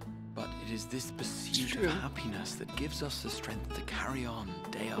 perhaps, but it is this pursuit true. of happiness that gives us the strength to carry on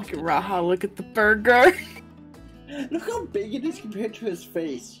day Look after at day. Raha, look at the burger. Look how big it is compared to his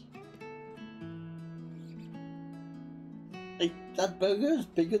face. Like, that burger is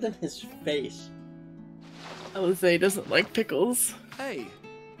bigger than his face. Alisaie doesn't like pickles. Hey,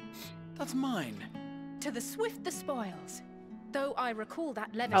 that's mine. To the swift the spoils. Though I recall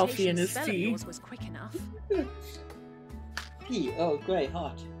that Alfie and levitation his spell of tea. yours was quick enough. Pea, oh great,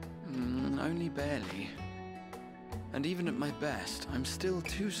 hot. Only barely. And even at my best, I'm still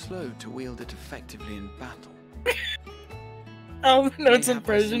too slow to wield it effectively in battle. Alvin's Mayhap I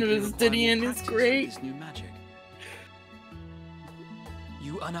impression of simply require more Estinian is practice with great. This new magic.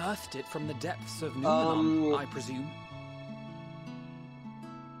 You unearthed it from the depths of Numenor, I presume.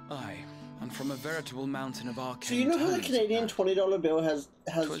 Aye, and from a veritable mountain of arcane So you know how the tones, Canadian $20 bill has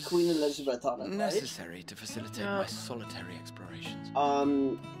Twas Queen Elizabeth on it, right? necessary to facilitate Yeah. my solitary explorations.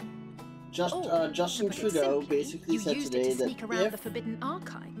 Justin To put it Trudeau simply, basically you said used today it to that sneak around the if Forbidden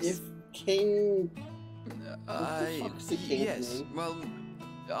Archives. if King fuck's the king's Yes, name? well,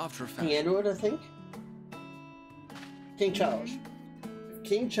 after a King fashion. Edward, I think. King Charles. If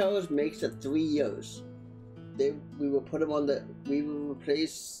King Charles makes it 3 years, we will put him on we will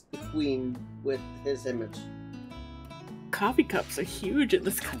replace the Queen with his image. Coffee cups are huge in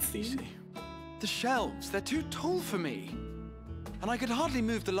this cutscene. The shelves, they're too tall for me. And I could hardly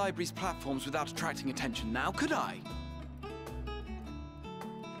move the library's platforms without attracting attention now, could I?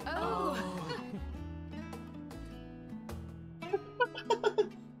 Oh.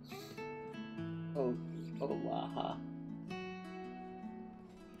 Oh, wow.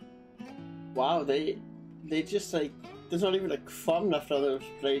 Wow, they just like, there's not even like crumb left on those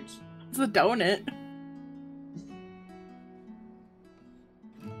plates. It's a donut.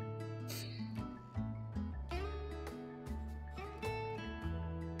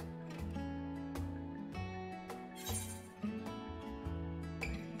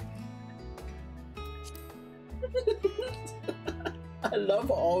 I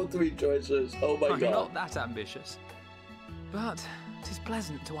love all 3 choices. Oh my I'm god. not that ambitious. But it is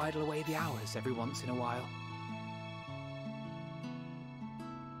pleasant to idle away the hours every once in a while.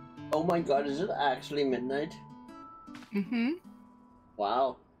 Oh my god, is it actually midnight? Mm-hmm.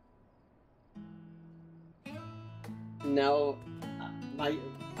 Wow. Now,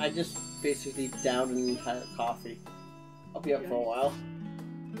 I just basically downed an entire coffee. I'll be up for a while.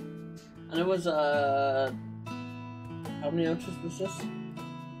 And it was, how many ounces was this?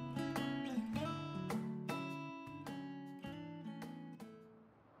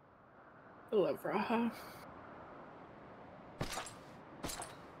 I love Raha.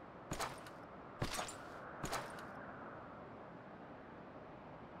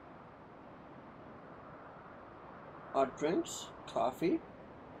 Hot drinks, coffee.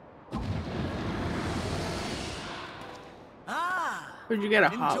 Ah! Would you get a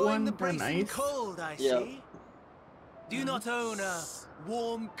hot enjoying one the or bracing nice? cold, I Yeah. see. Do you not own a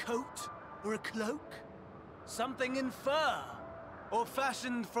warm coat or a cloak? Something in fur? Or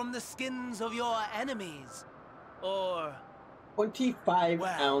fashioned from the skins of your enemies? Or...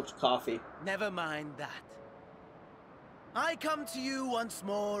 25-ounce coffee. Never mind that. I come to you once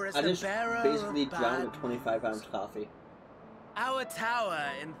more as I the just bearer basically of drowned bad a 25-ounce coffee. Our tower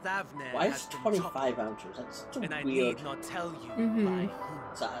in Thavner Why has is been 25 ounces? That's such a and I weird need not tell you Mhm. by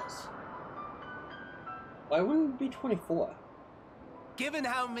whom. size. Why wouldn't it be 24? Given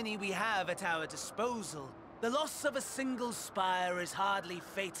how many we have at our disposal, the loss of a single spire is hardly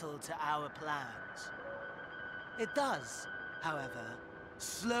fatal to our plans. It does, however,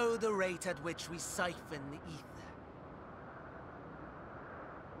 slow the rate at which we siphon the ether.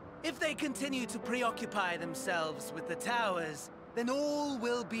 If they continue to preoccupy themselves with the towers, then all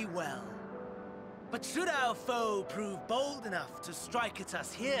will be well. But should our foe prove bold enough to strike at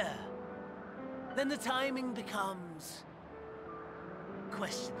us here, then the timing becomes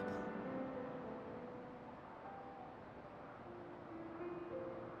questionable.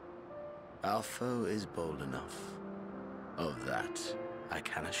 Our foe is bold enough. Of that, I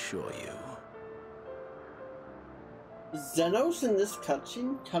can assure you. Xenos in this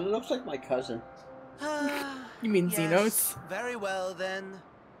cutscene kind of looks like my cousin. You mean Yes, Xenos? very well then.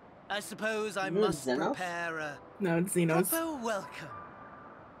 I suppose I You mean must Xenos? prepare a No, it's Xenos. proper welcome.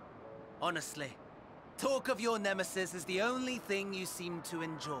 Honestly, talk of your nemesis is the only thing you seem to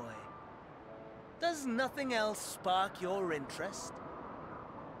enjoy. Does nothing else spark your interest?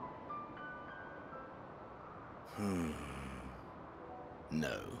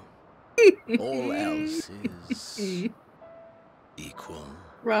 No. All else is equal,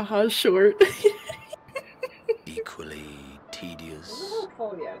 Raha's short. equally tedious,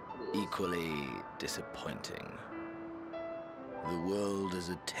 equally disappointing. The world is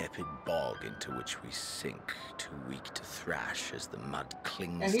a tepid bog into which we sink, too weak to thrash as the mud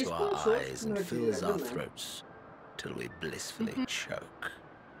clings to our eyes and fills our throats till we blissfully choke.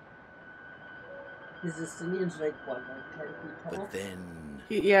 Is Justinian's like what, like 10 feet tall? But then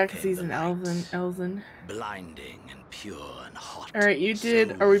Yeah, because came he's the an light, Elven. blinding and pure and hot. Alright, you did.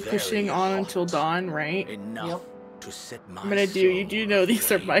 so Are we very pushing on hot, until dawn, right? enough to set my I'm gonna do. You soul do know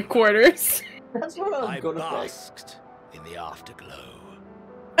these are my aflame. quarters. That's what I I was gonna say. basked in the afterglow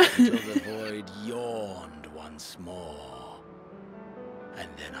until the void yawned once more. And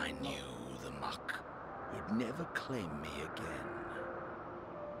then I knew the muck would never claim me again.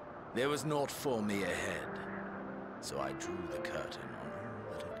 There was naught for me ahead, so I drew the curtain on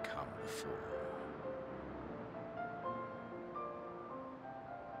all that had come before.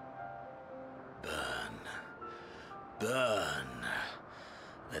 Burn. Burn.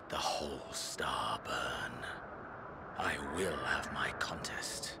 Let the whole star burn. I will have my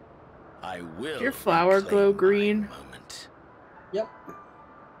contest. I will. Your flower reclaim glow my green. moment. Yep.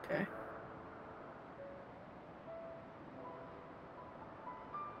 Okay.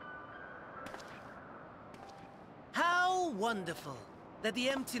 How wonderful that the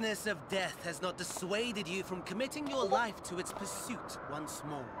emptiness of death has not dissuaded you from committing your life to its pursuit once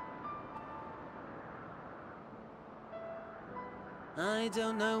more. I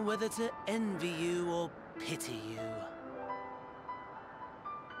don't know whether to envy you or pity you.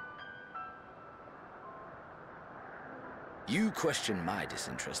 You question my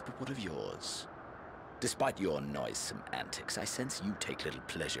disinterest, but what of yours? Despite your noisome antics, I sense you take little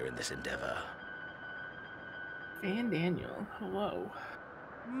pleasure in this endeavor. Van Daniel, hello.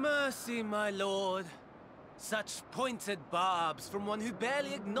 Mercy, my lord. Such pointed barbs from one who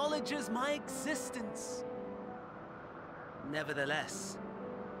barely acknowledges my existence. Nevertheless,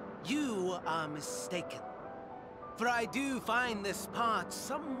 you are mistaken. For I do find this part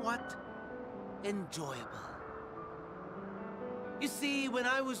somewhat enjoyable. You see, when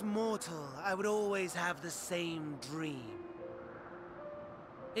I was mortal, I would always have the same dream.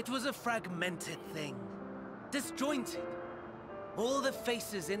 It was a fragmented thing, disjointed, all the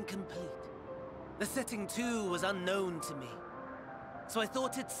faces incomplete. The setting, too, was unknown to me, so I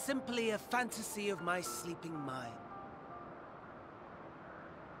thought it simply a fantasy of my sleeping mind.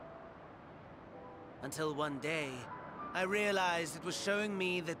 Until one day, I realized it was showing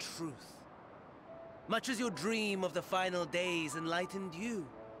me the truth. Much as your dream of the final days enlightened you.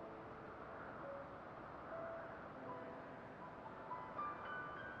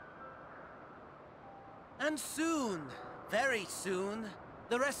 And soon, very soon,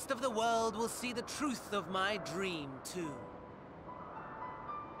 the rest of the world will see the truth of my dream, too.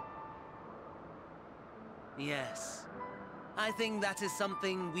 Yes, I think that is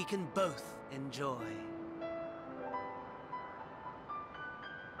something we can both enjoy.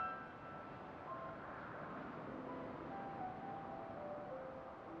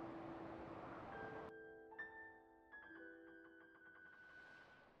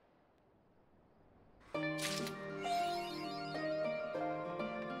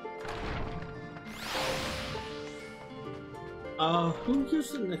 Who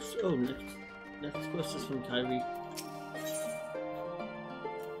gives the next? Oh, next quest is from Kyrie.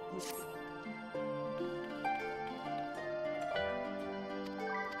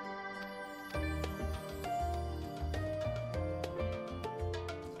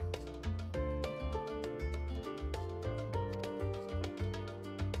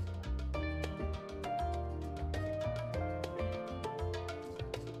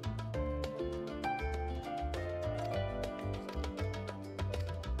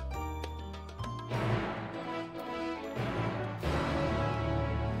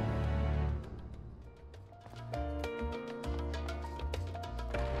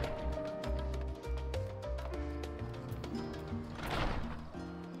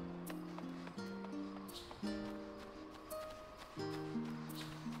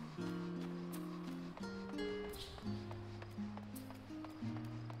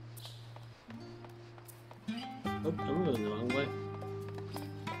 Oh, I'm going the wrong way.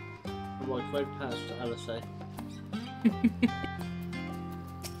 I walked right past Alisei.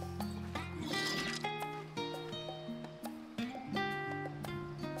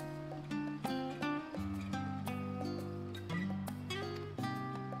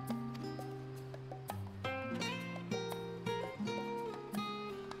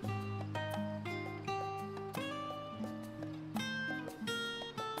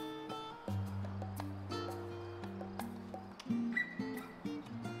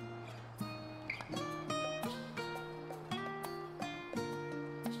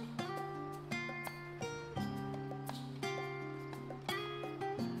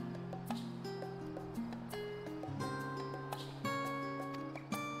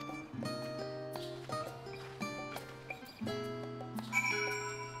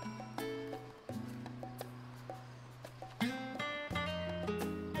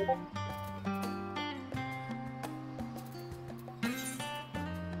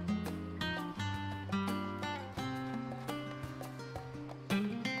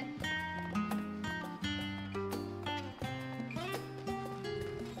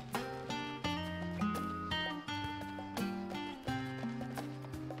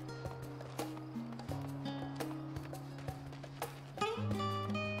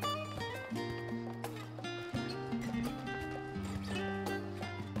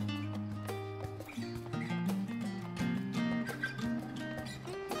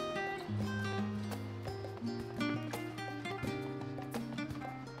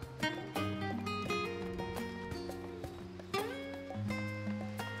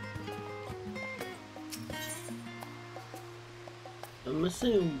 I'm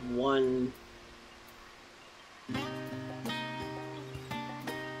missing one.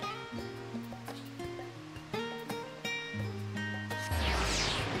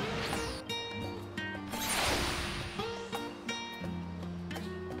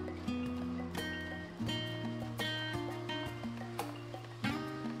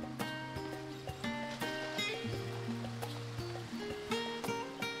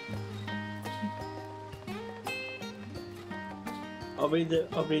 I'll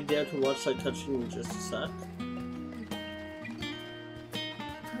be there to watch I touch you in just a sec. I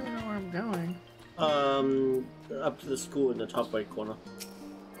don't know where I'm going. Up to the school in the top right corner.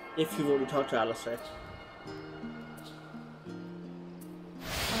 If you've already talked to Alisei.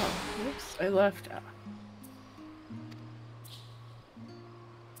 Oh, whoops, I left.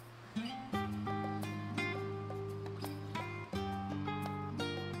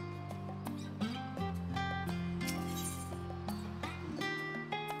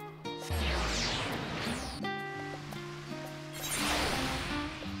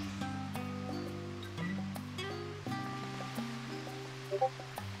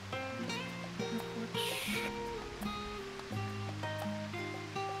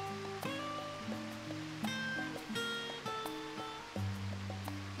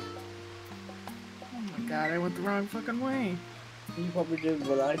 God, I went the wrong fucking way. You probably did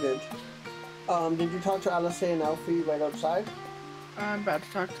what I did. Did you talk to Alisei and Alfie right outside? I'm about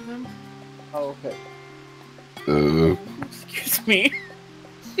to talk to them. Oh, okay. Excuse me.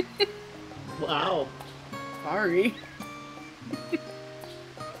 Wow. Sorry.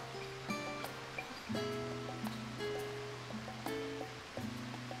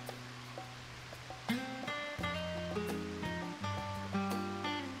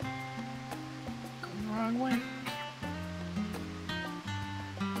 Wrong way.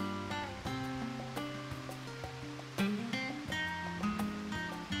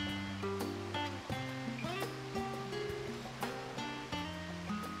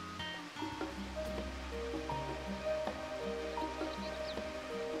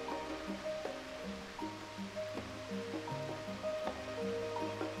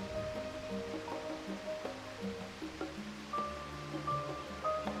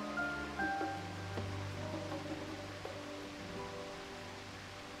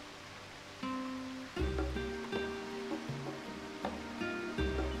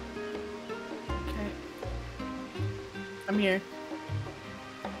 I'm here.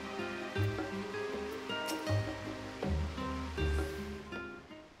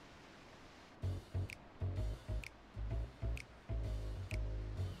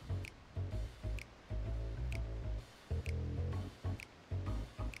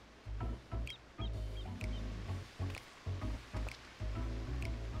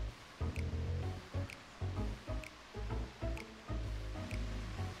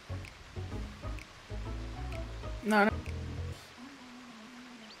 No, no.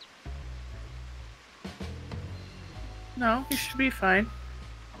 No, you should be fine.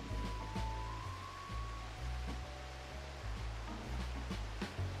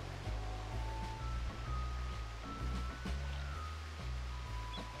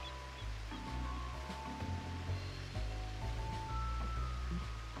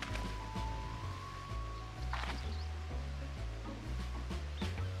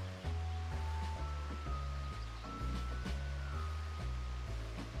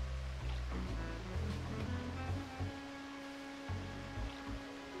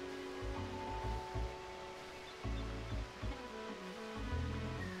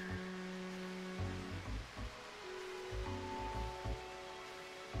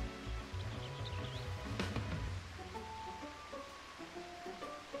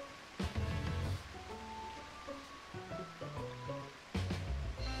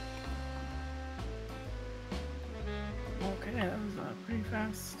 Yeah, that was pretty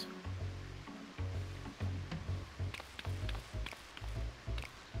fast.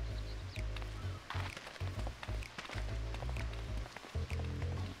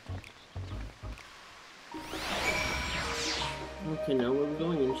 Okay, now we're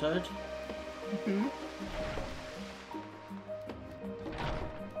going inside. Mm-hmm.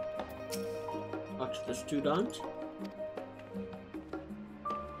 Watch the student.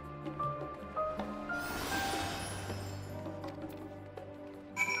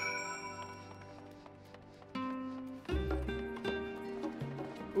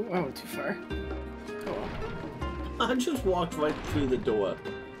 Ooh, I went too far. Oh. I just walked right through the door.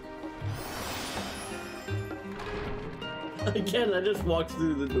 Again, I just walked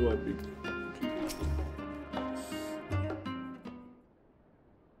through the door.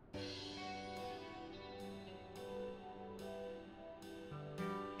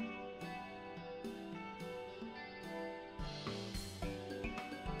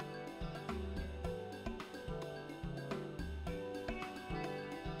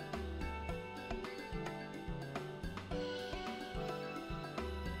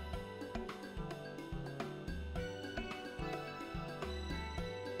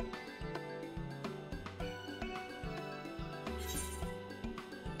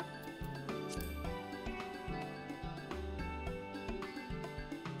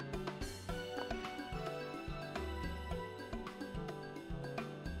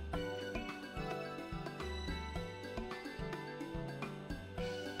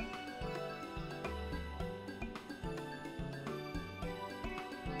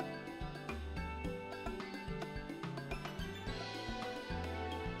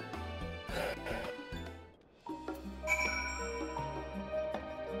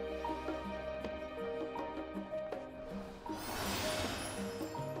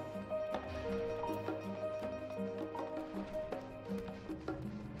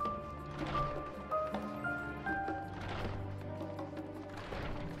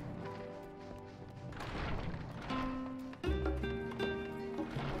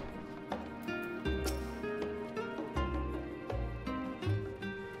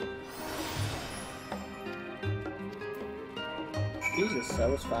 Jesus, that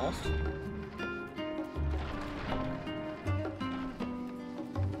was fast.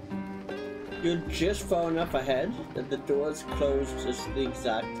 You're just far enough ahead that the doors closed just the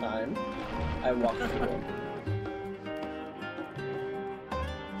exact time I walked through them.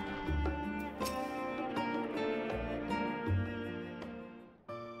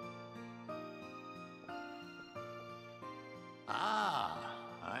 Ah,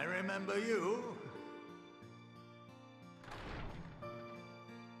 I remember you.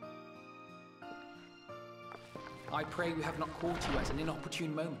 I pray we have not caught you at an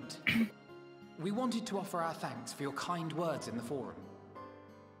inopportune moment. We wanted to offer our thanks for your kind words in the forum.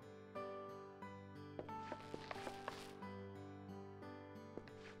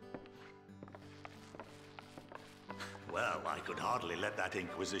 Well, I could hardly let that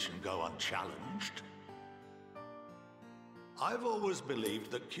Inquisition go unchallenged. I've always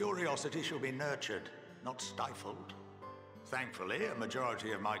believed that curiosity should be nurtured, not stifled. Thankfully, a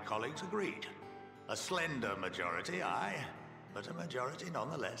majority of my colleagues agreed. A slender majority, aye, but a majority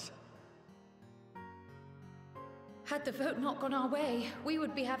nonetheless. Had the vote not gone our way, we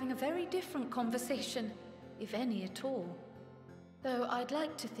would be having a very different conversation, if any at all. Though I'd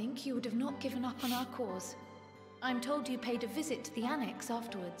like to think you would have not given up on our cause. I'm told you paid a visit to the Annex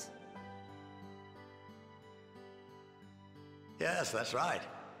afterwards. Yes, that's right.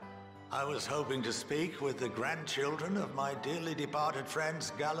 I was hoping to speak with the grandchildren of my dearly departed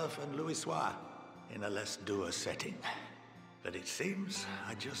friends Galuf and Louisoix in a less dour setting. But it seems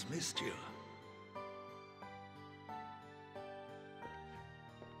I just missed you.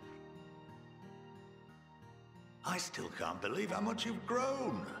 I still can't believe how much you've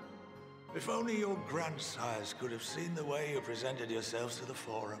grown. If only your grandsires could have seen the way you presented yourselves to the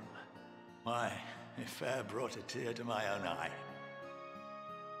Forum. Why, it fair brought a tear to my own eye.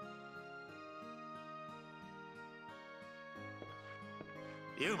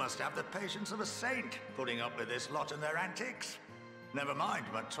 You must have the patience of a saint, putting up with this lot and their antics. Never mind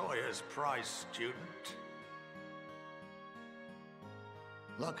Matoya's prize student.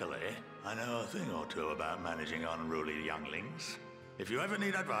 Luckily, I know a thing or two about managing unruly younglings. If you ever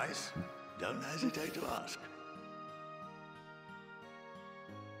need advice, don't hesitate to ask.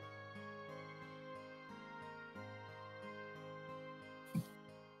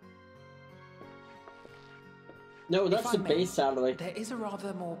 No, that's the base salary. There is a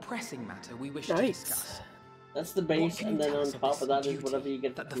rather more pressing matter we wish to discuss. That's the base, and then on top of that is whatever you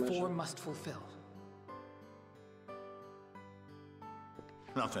get that the commission. Forum must fulfill.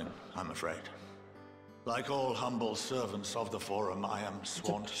 Nothing, I'm afraid. Like all humble servants of the Forum, I am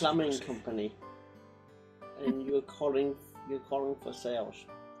sworn to It's a plumbing secrecy. company. And you're calling for sales.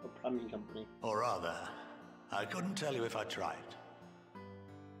 A plumbing company. Or rather, I couldn't tell you if I tried.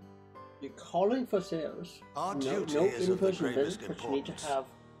 You're calling for sales. Our no duty is of the in-person gravest business, but you need to importance. have.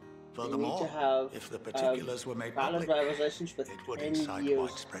 Furthermore, you need to have if the particulars were made valid public, driver's license with it would 10 incite years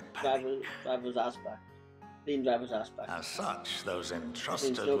widespread panic. driver's aspect. Clean driver's aspect. As such, those Means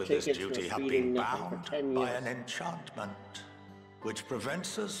entrusted no with this tickets, no duty have speeding, been nothing for bound 10 by years. an enchantment, which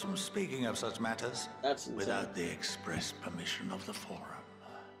prevents us from speaking of such matters without the express permission of the Forum.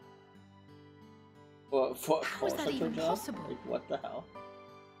 For How is that even possible? Like, what the hell?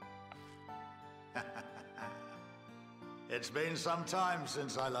 It's been some time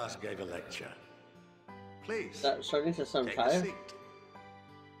since I last gave a lecture. Please, That's starting to sound take a tired. seat.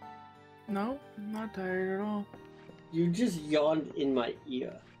 No, I'm not tired at all. You just yawned in my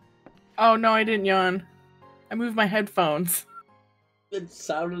ear. Oh no, I didn't yawn. I moved my headphones. It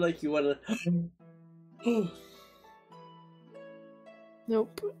sounded like you wanna.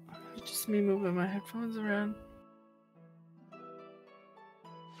 Nope. It's just me moving my headphones around.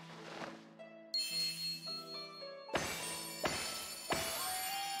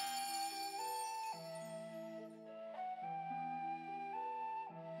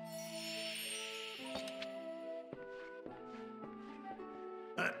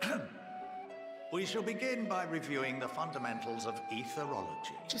 We shall begin by reviewing the fundamentals of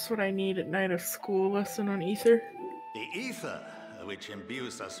etherology. Just what I need at night, a school lesson on ether. The ether, which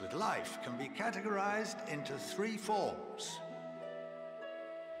imbues us with life, can be categorized into 3 forms.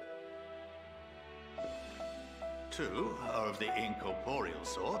 2 are of the incorporeal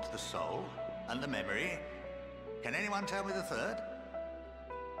sort, the soul, and the memory. Can anyone tell me the third?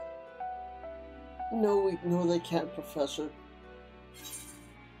 No, they can't, Professor.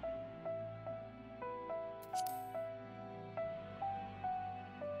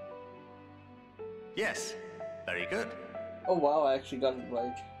 Yes, very good. Oh wow, I actually got it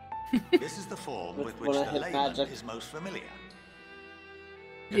right. This is the form with When which I the hit layman magic. is most familiar.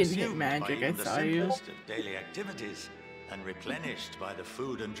 You didn't hit Consumed by magic, even I the saw you. simplest of daily activities and replenished by the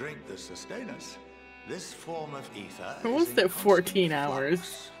food and drink that sustain us. This form of ether Almost is in at 14 constant hours.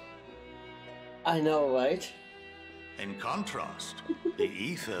 flux. I know, right? In contrast, the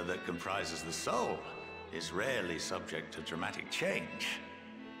ether that comprises the soul is rarely subject to dramatic change.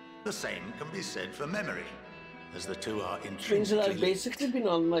 The same can be said for memory, as the two are Means that intrinsically I've linked. basically been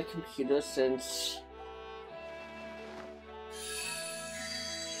on my computer since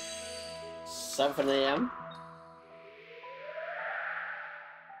 7 a.m.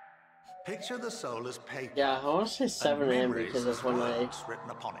 Picture the soul as paper. Yeah, I want to say 7 and a.m. memories because as that's when I. words written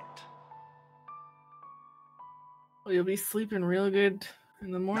upon it. Well, you'll be sleeping real good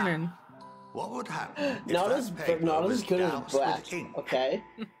in the morning. What would happen if Not that as paper not was as good as doused with Brett. ink? Okay.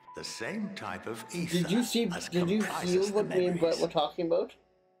 The same type of ether. Did you see? as Did you comprises feel the what me and Brett memories. were talking about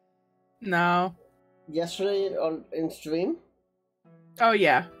No. yesterday in stream? Oh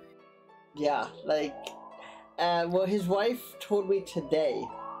yeah. Yeah, like, well, his wife told me today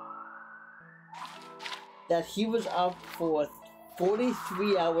that he was up for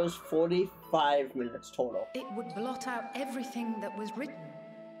 43 hours, 45 minutes total. It would blot out everything that was written.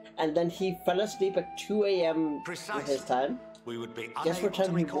 And then he fell asleep at 2 a.m. Precisely. his time. We would be Guess unable what time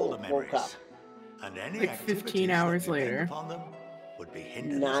to he recall the woke memories, up? and any Like activities 15 that hours depend later. upon them would be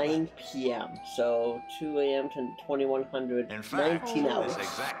hindered. 9 p.m. So 2 a.m. to 2100. In fact, 19 hours. this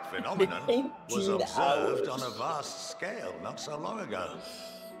exact phenomenon was 19 observed hours. on a vast scale not so long ago.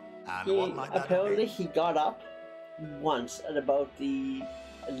 And He, what might that have apparently been? he got up once at about the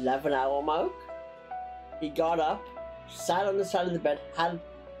 11-hour mark. He got up, sat on the side of the bed, had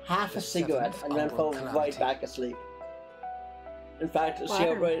half a cigarette, and then fell right back asleep. In fact, see how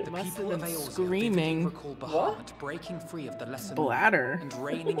Bladder bright. The must people have of been Aelzia screaming. recall Bahamut breaking free of the lesser Bladder. and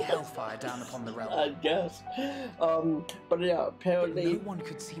raining hellfire down upon the realm. I guess. But yeah, But apparently no one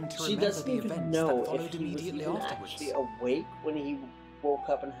could seem to she remember doesn't the even events know that if followed he was immediately even afterwards. actually awake when he woke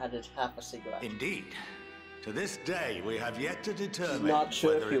up and had his half a cigarette. Indeed. To this day, we have yet to determine Not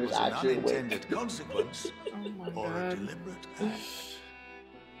sure if whether he it was was an actually awake. unintended consequence Oh my or a god. deliberate act.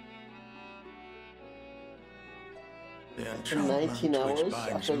 The enchantment 19 hours which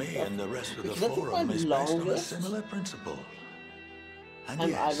binds after- me and the rest of the because I think Forum my is based on a longest similar principle. And time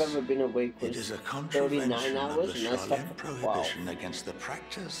yes, I've ever been awake it was is a 39 contravention hours, of the and I slept Charlene for 12. prohibition against the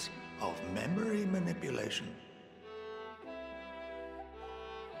practice of memory manipulation.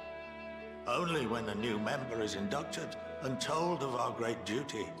 Only when a new member is inducted and told of our great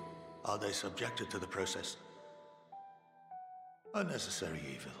duty are they subjected to the process. A necessary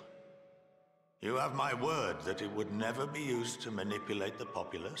evil. You have my word that it would never be used to manipulate the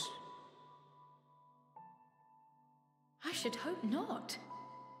populace? I should hope not.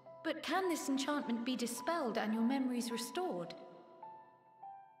 But can this enchantment be dispelled and your memories restored?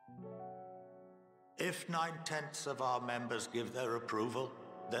 If 9/10 of our members give their approval,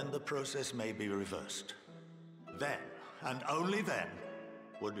 then the process may be reversed. Then, and only then,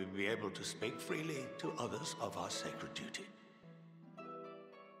 would we be able to speak freely to others of our sacred duty.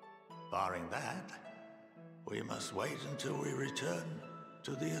 Barring that, we must wait until we return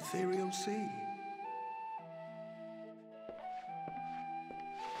to the ethereal sea.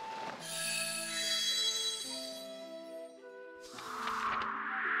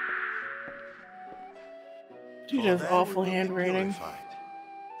 She does awful handwriting.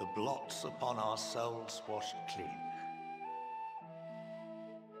 The blots upon our souls washed clean.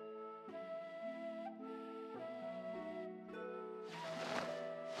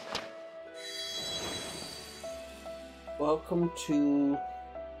 Welcome to...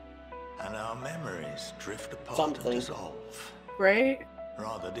 And our memories drift apart something. And dissolve. Right?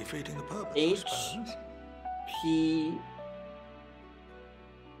 Rather defeating the purpose, H... P...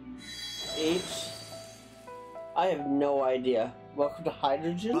 H... I have no idea. Welcome to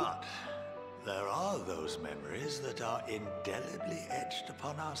hydrogen? But there are those memories that are indelibly etched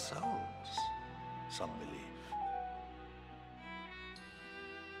upon our souls, some believe.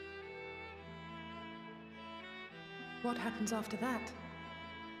 What happens after that?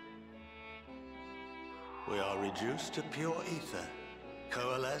 We are reduced to pure ether,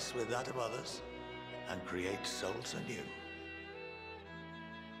 coalesce with that of others, and create souls anew.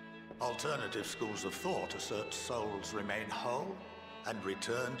 Alternative schools of thought assert souls remain whole and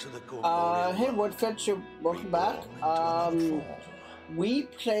return to the corporeal hey, world. Woodfetcher, welcome back. We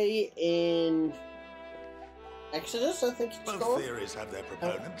play in Exodus, I think it's Both called. theories have their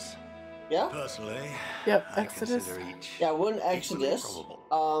proponents. Yeah? Personally, Yep, I Exodus. consider each Yeah, we're in equally Exodus.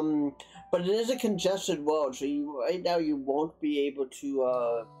 probable. But it is a congested world, so right now you won't be able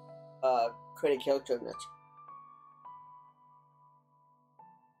to create a character in it.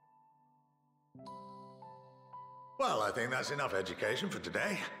 Well, I think that's enough education for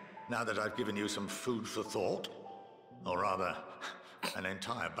today. Now that I've given you some food for thought. Or rather, an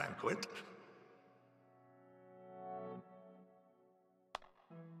entire banquet.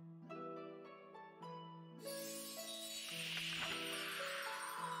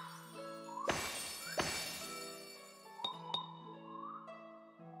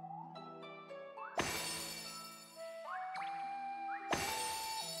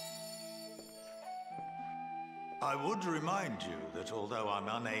 I would remind you that although I'm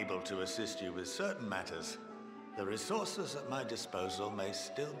unable to assist you with certain matters, the resources at my disposal may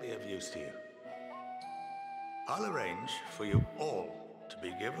still be of use to you. I'll arrange for you all to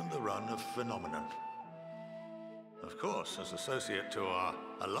be given the run of Phenomenon. Of course, as associate to our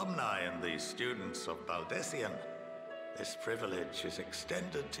alumni and the students of Baldesion, this privilege is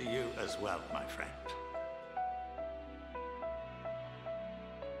extended to you as well, my friend.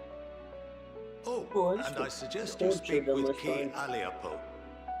 Oh, and I suggest you speak with Ki Aliapo.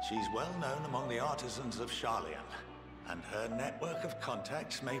 She's well known among the artisans of Sharlayan, and her network of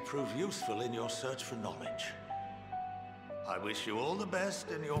contacts may prove useful in your search for knowledge. I wish you all the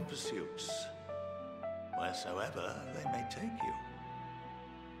best in your pursuits, wheresoever they may take you.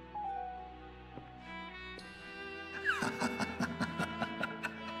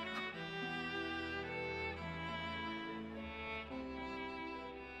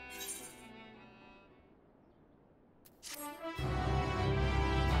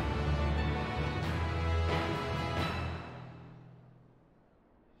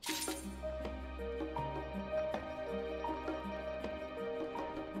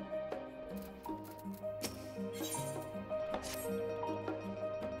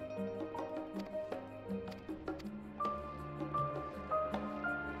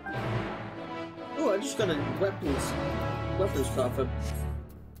 Oh, I just got a weapons coffer.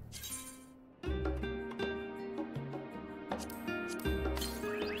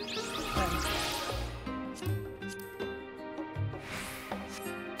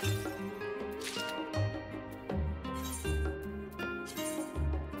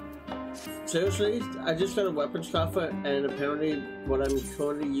 Seriously, I just got a weapons coffer, and apparently what I'm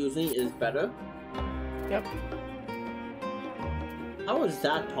currently using is better. Yep. How is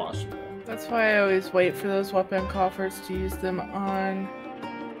that possible? That's why I always wait for those weapon coffers to use them on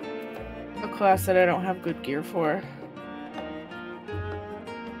a class that I don't have good gear for.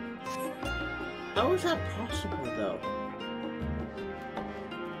 How is that possible, though?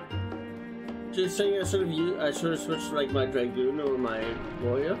 Just saying, I should have switched to, like, my Dragoon or my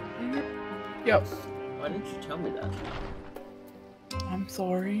Warrior? Yep. Why didn't you tell me that? I'm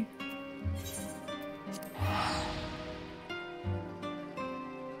sorry.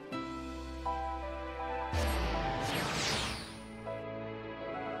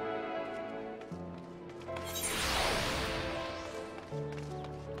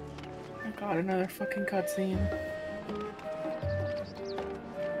 Oh god, another fucking cutscene.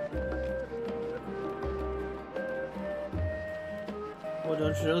 Well,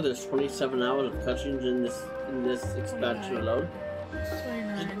 don't you know there's 27 hours of cutscenes in this expansion 29. alone?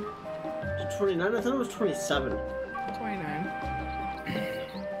 29. Is it 29? I thought it was 27. 29.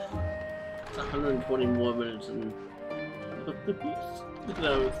 It's 120 more minutes and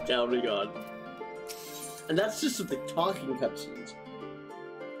now it's counting on. And that's just with the talking cutscenes.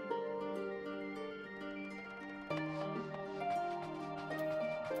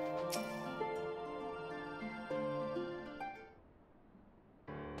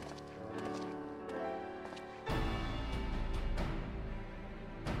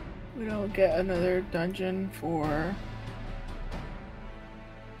 We don't get another dungeon for...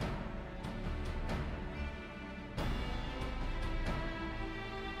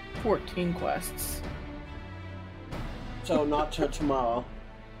 $14 quests. So not till tomorrow.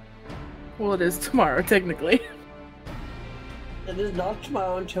 Well, it is tomorrow, technically. It is not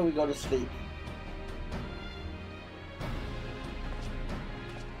tomorrow until we go to sleep.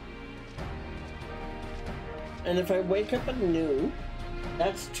 And if I wake up at noon,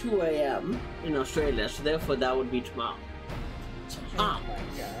 that's 2 a.m. in Australia, so therefore that would be tomorrow. Oh my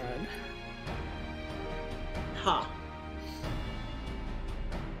god. Ha.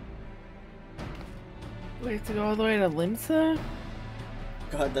 We have to go all the way to Limsa?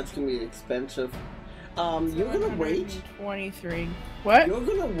 God, that's gonna be expensive. You're gonna wait? 23. What? You're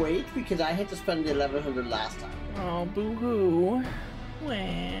gonna wait because I had to spend the 1100 last time. Oh, boo-hoo.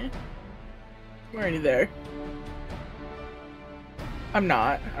 Wah. We're already there. I'm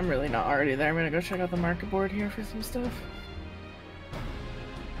not. I'm really not already there. I'm gonna go check out the market board here for some stuff.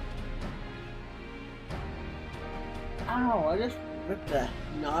 Ow, I just ripped the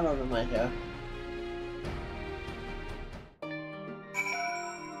knot out of my hair.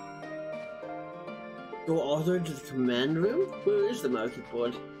 Go all the way to the command room? Where is the market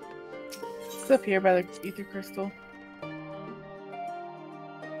board? It's up here by the ether crystal.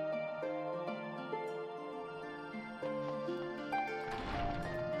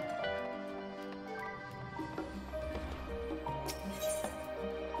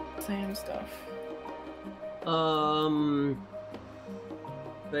 Same stuff.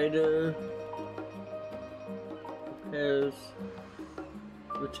 Vader. Repairs.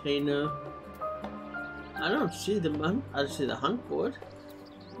 Retainer. I don't see the I see the hunt board.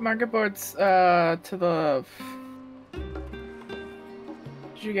 Market board's to the...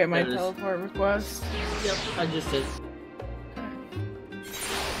 Did you get my teleport request? Yep, I just did.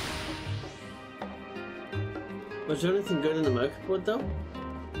 Was there anything good in the market board though?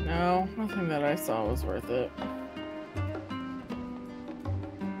 No, nothing that I saw was worth it.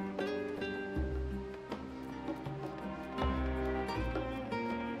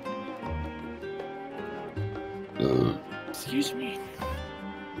 Excuse me.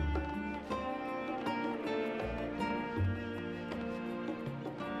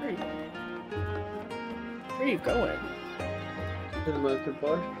 Where are you going? To the market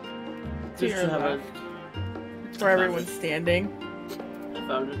board. To your left. It's where everyone's standing. I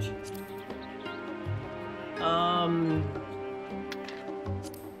found it.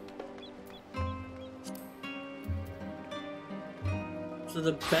 So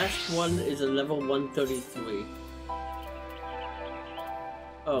the best one is a level 133.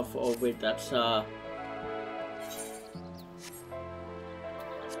 Oh wait, that's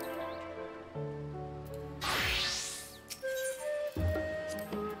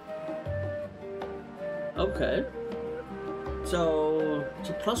okay. So it's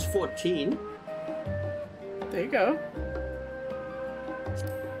a plus 14. There you go.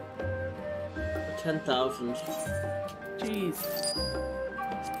 10,000. Jeez.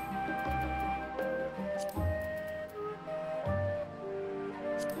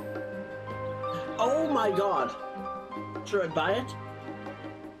 Oh my god! Should I buy it?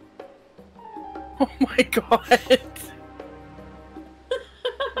 Oh my god!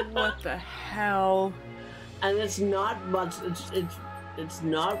 What the hell? And it's not much. It's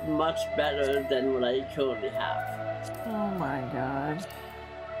not much better than what I currently have. Oh my god.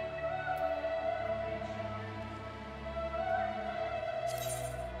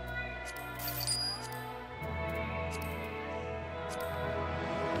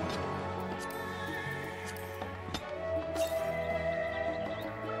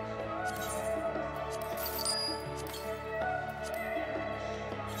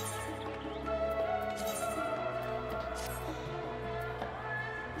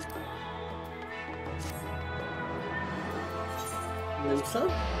 think so.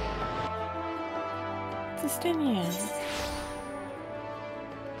 Justinian.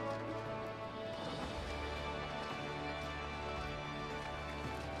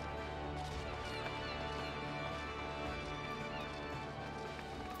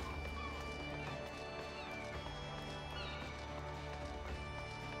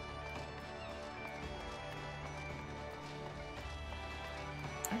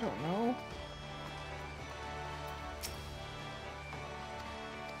 I don't know.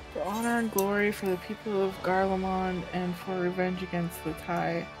 For honor and glory for the people of Garlemald and for revenge against the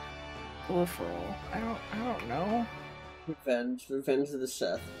Thai Proliferal. I don't know. Revenge of the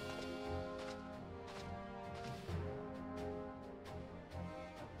Sith.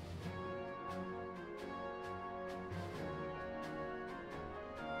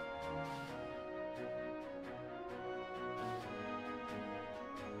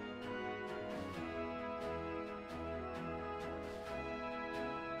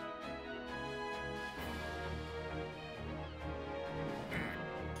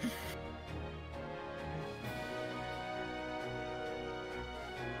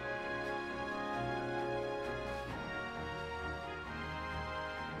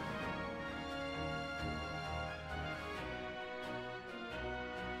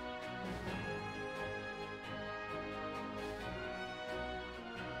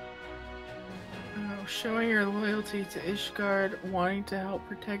 Showing your loyalty to Ishgard, wanting to help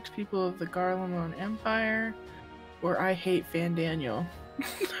protect people of the Garlemald Empire, or I hate Van Daniel.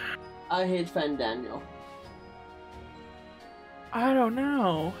 I hate Van Daniel. I don't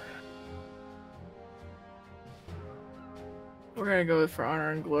know. We're gonna go with for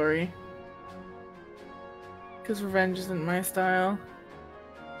honor and glory. Because revenge isn't my style.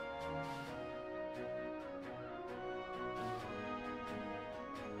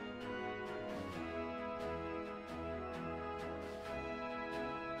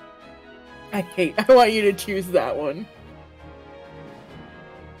 I want you to choose that one.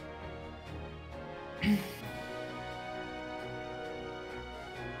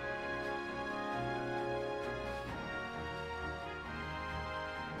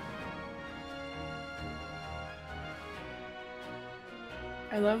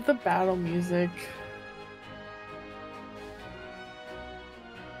 I love the battle music.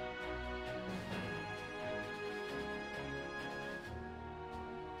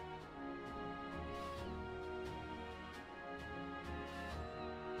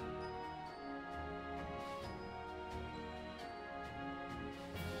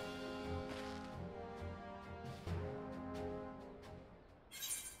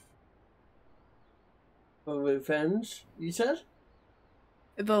 Revenge, you said?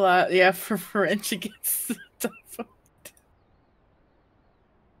 Yeah, for revenge against the Typhoid.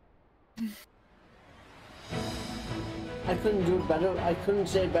 I couldn't do it better. I couldn't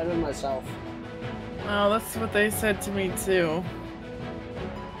say it better myself. Oh, that's what they said to me too.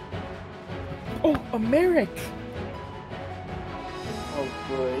 Oh, Americ! Oh,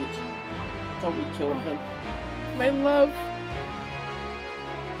 great. Thought we killed him. My love.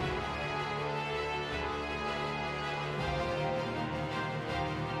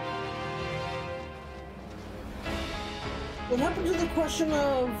 What happened to the question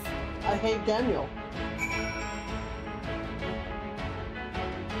of I hate Daniel?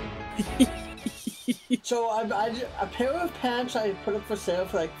 So a pair of pants I put up for sale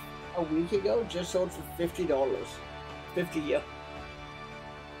for like a week ago just sold for $50. $50, yeah.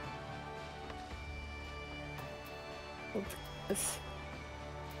 Yes.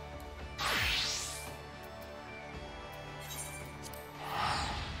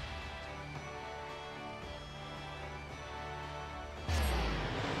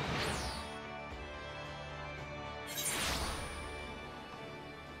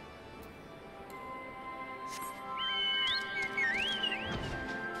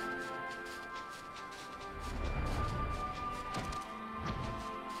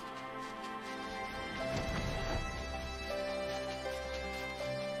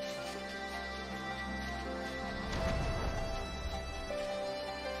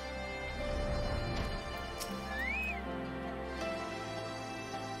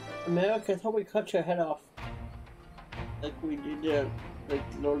 America, I thought we cut your head off. Like we did, like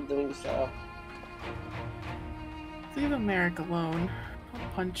Lord of the Rings style. Leave America alone. I'll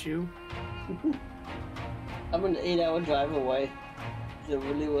punch you. I'm an 8-hour drive away. Is it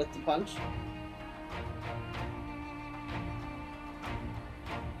really worth the punch?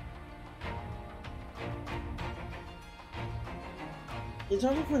 He's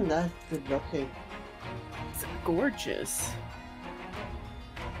not even that good looking. It's gorgeous.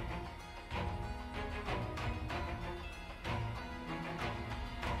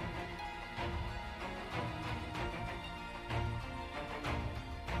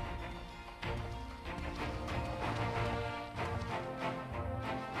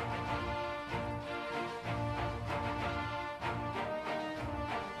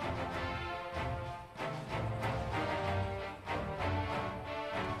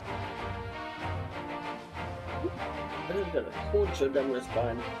 I just got a cold chill down my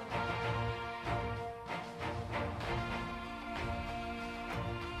spine.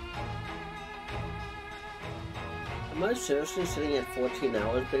 Am I seriously sitting at 14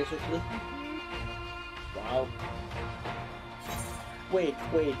 hours, basically? Wow. Wait,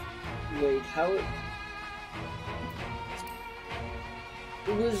 how...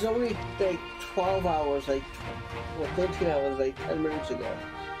 It was only, like, 12 hours, like, or 13 hours, like, 10 minutes ago.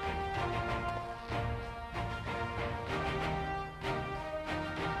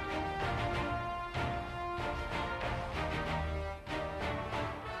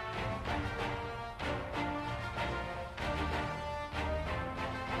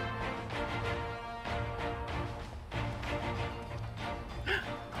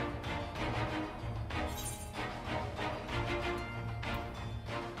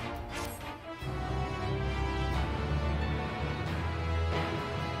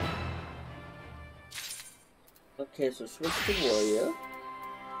 Okay, so switch to warrior.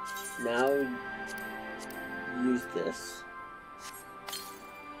 Now use this.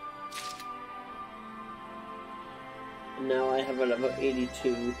 And now I have a level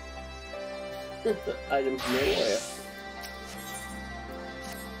 82 item from the warrior.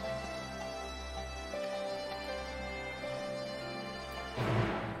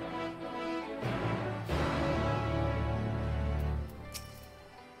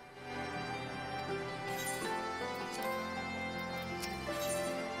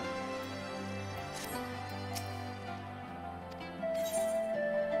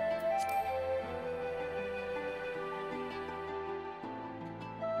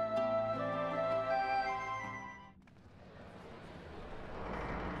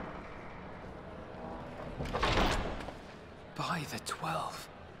 By the 12.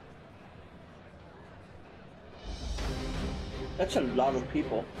 That's a lot of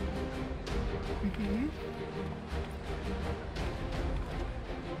people. Mm-hmm.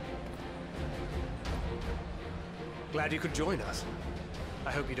 Glad you could join us.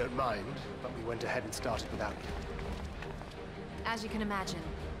 I hope you don't mind, but we went ahead and started without you. As you can imagine,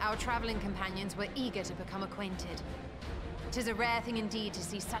 our traveling companions were eager to become acquainted. 'Tis a rare thing indeed to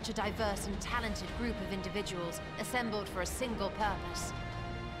see such a diverse and talented group of individuals assembled for a single purpose.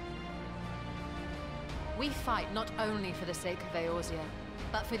 We fight not only for the sake of Eorzea,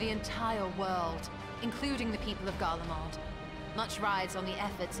 but for the entire world, including the people of Garlemald. Much rides on the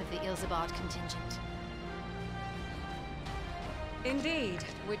efforts of the Ilsabard contingent. Indeed,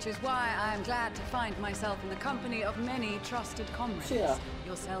 which is why I am glad to find myself in the company of many trusted comrades,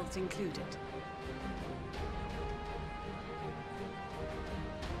 yourselves included.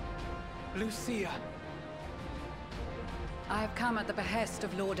 Lucia. I have come at the behest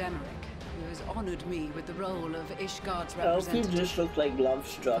of Lord Emmerich, who has honored me with the role of Ishgard's Elfie representative. just looked like love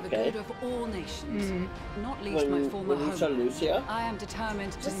struck, For the good of all nations, not least When- my former when you saw homeland. Lucia? I am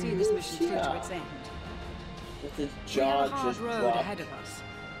determined to see this mission through to its end. With his We jaw have a hard just road dropped. ahead of us,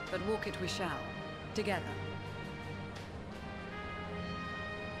 but walk it we shall, together.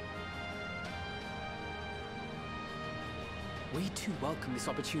 We too welcome this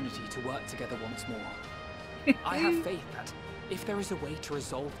opportunity to work together once more. I have faith that, if there is a way to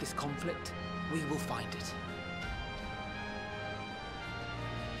resolve this conflict, we will find it.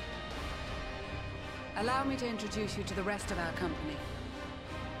 Allow me to introduce you to the rest of our company.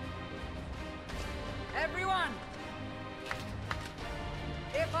 Everyone!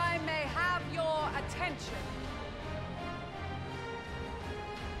 If I may have your attention.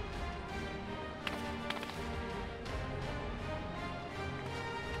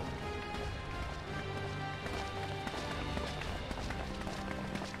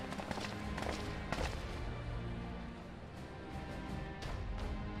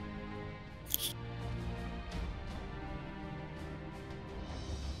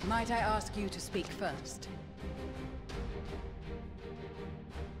 Might I ask you to speak first?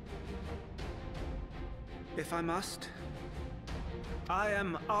 If I must. I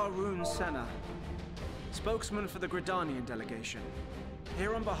am Arun Senna, spokesman for the Gridanian delegation.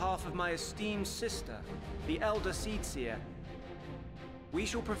 Here on behalf of my esteemed sister, the Elder Seedseer. We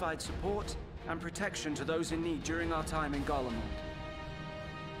shall provide support and protection to those in need during our time in Garlemald.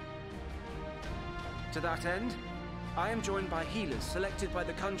 To that end, I am joined by healers selected by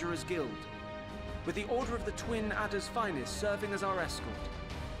the Conjurers Guild, with the Order of the Twin Adder's Finest serving as our escort.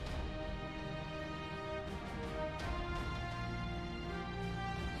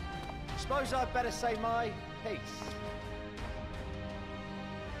 Suppose I'd better say my piece.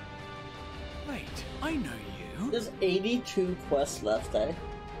 Wait, I know you. There's 82 quests left, eh?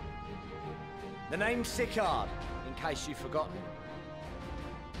 The name's Sicard, in case you've forgotten.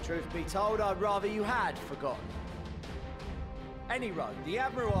 Truth be told, I'd rather you had forgotten. Any road, the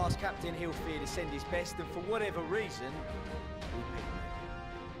Admiral asked Captain Hilfear to send his best, and for whatever reason, he picked me.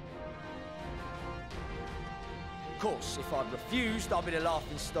 Of course, if I'd refused, I'd be the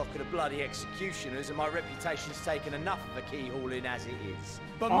laughing stock of the bloody executioners, and my reputation's taken enough of a keyhauling as it is.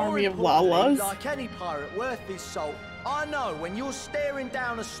 But Army of more importantly, Lalas. like any pirate worth his salt, I know when you're staring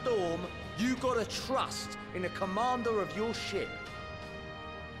down a storm, you gotta trust in the commander of your ship.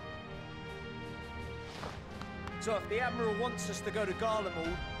 So if the Admiral wants us to go to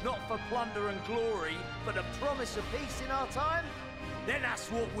Garlemald, not for plunder and glory, but the promise of peace in our time, then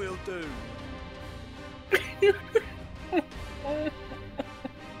that's what we'll do.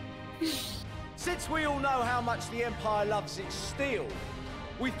 Since we all know how much the Empire loves its steel,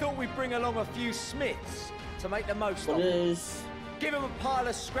 we thought we'd bring along a few smiths to make the most of it. Give them a pile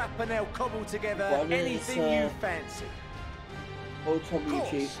of scrap and they'll cobble together anything you fancy. Of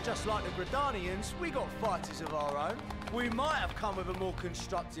course, just like the Gridanians, we got fighters of our own. We might have come with a more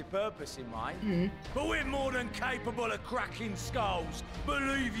constructive purpose in mind, but we're more than capable of cracking skulls,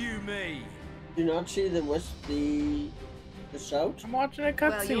 believe you me. Do you not see the shout? I'm watching a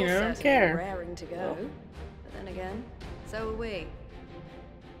Well, cutscene. you're I don't certainly care. raring to go. But then again, so are we.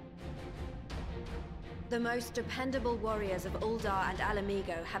 The most dependable warriors of Uldar and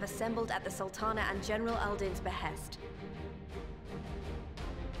Alamigo have assembled at the Sultana and General Aldin's behest.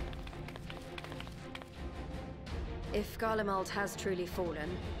 If Garlemald has truly fallen,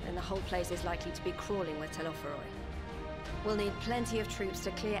 then the whole place is likely to be crawling with Telophoroi. We'll need plenty of troops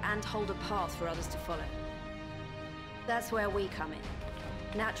to clear and hold a path for others to follow. That's where we come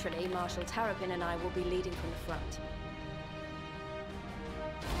in. Naturally, Marshal Tarapin and I will be leading from the front.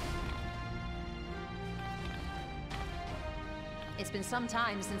 It's been some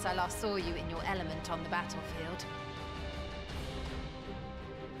time since I last saw you in your element on the battlefield.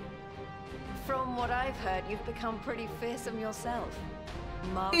 From what I've heard, you've become pretty fearsome yourself.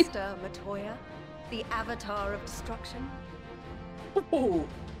 Master Matoya, the Avatar of Destruction. Oh.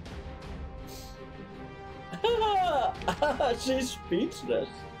 She's speechless.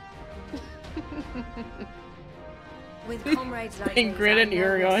 With comrades like these, Ingrid and I know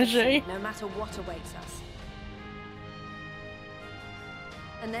we're Urianger. succeed, no matter what awaits us.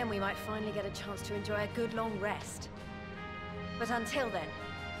 And then we might finally get a chance to enjoy a good long rest. But until then,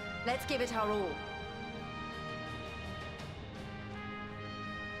 let's give it our all.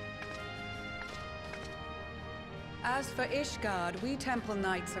 As for Ishgard, we Temple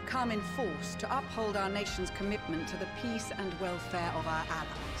Knights have come in force to uphold our nation's commitment to the peace and welfare of our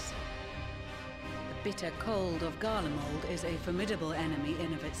allies. The bitter cold of Garlemald is a formidable enemy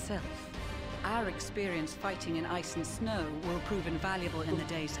in of itself. Our experience fighting in ice and snow will prove invaluable in the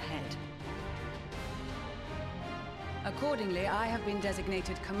days ahead. Accordingly, I have been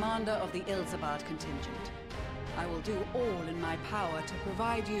designated commander of the Ilzabard contingent. I will do all in my power to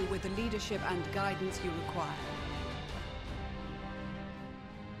provide you with the leadership and guidance you require.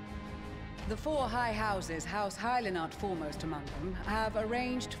 The four high houses, House Hylinart foremost among them, have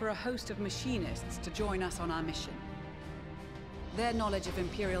arranged for a host of machinists to join us on our mission. Their knowledge of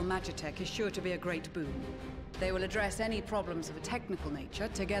Imperial Magitech is sure to be a great boon. They will address any problems of a technical nature,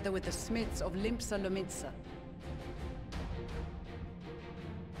 together with the smiths of Limpsa Lomitsa.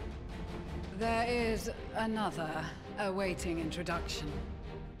 There is another awaiting introduction.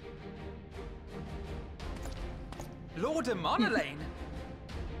 Lord Emanolain!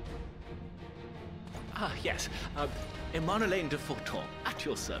 Ah, yes. Emanolain de Forton, at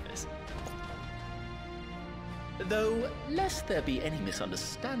your service. Though, lest there be any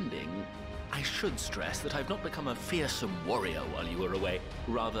misunderstanding, I should stress that I've not become a fearsome warrior while you were away.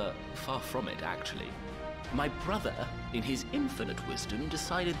 Rather, far from it, actually. My brother, in his infinite wisdom,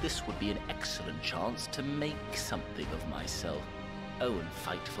 decided this would be an excellent chance to make something of myself. Oh, and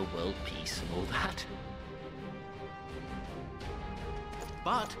fight for world peace and all that.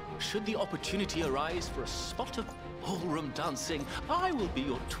 But, should the opportunity arise for a spot of ballroom dancing, I will be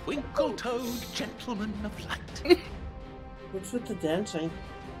your twinkle-toed gentleman of light. What's with the dancing?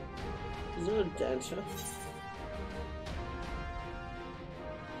 Is there a dancer?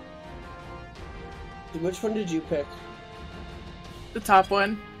 Which one did you pick? The top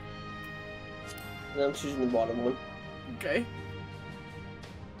one. And I'm choosing the bottom one. Okay.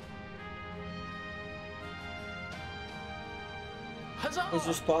 His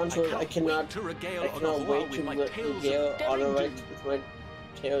response was, I cannot wait to regale honor right with my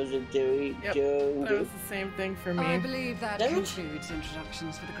tales of Dewey. Yep, that was the same thing for me. I believe that concludes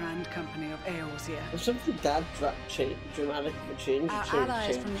introductions for the Grand Company of Eorzea. Was something that dramatic of a change? Our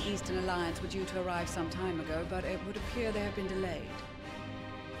allies from the Eastern Alliance were due to arrive some time ago, but it would appear they have been delayed.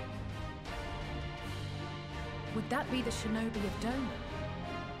 Would that be the shinobi of Doma?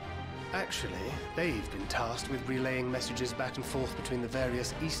 Actually, they've been tasked with relaying messages back and forth between the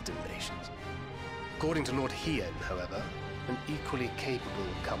various eastern nations. According to Lord Hien, however, an equally capable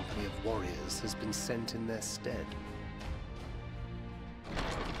company of warriors has been sent in their stead.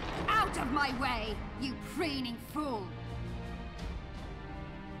 Out of my way, you preening fool!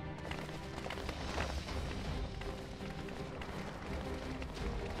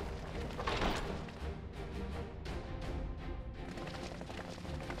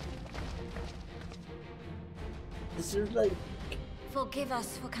 This is like... Forgive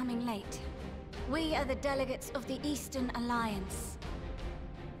us for coming late. We are the delegates of the Eastern Alliance.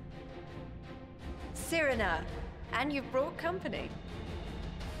 Cyrena, and you've brought company.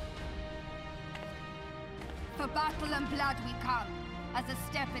 For battle and blood we come, as the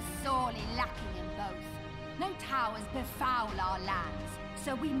steppe is sorely lacking in both. No towers befoul our lands,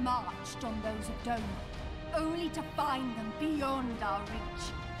 so we marched on those of Doma, only to find them beyond our reach.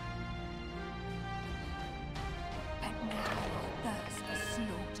 But now our thirst for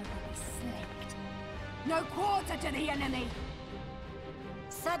slaughter will be slaked. No quarter to the enemy!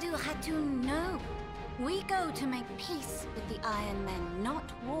 Sadu Hatun, no. We go to make peace with the Iron Men,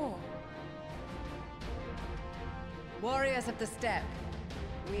 not war. Warriors of the Steppe,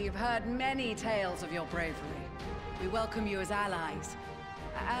 we've heard many tales of your bravery. We welcome you as allies.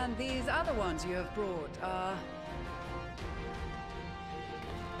 And these other ones you have brought are...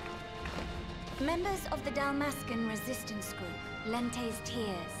 Members of the Dalmascan resistance group, Lente's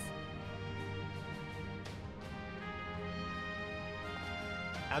Tears.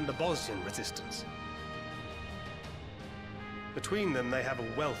 And the Bosnian resistance. Between them, they have a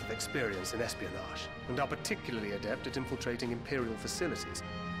wealth of experience in espionage, and are particularly adept at infiltrating Imperial facilities.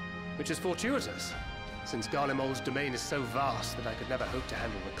 Which is fortuitous, since Garlemald's domain is so vast that I could never hope to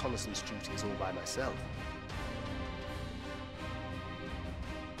handle reconnaissance duties all by myself.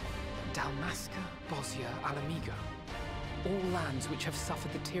 Dalmasca, Bosnia, Alamigo. All lands which have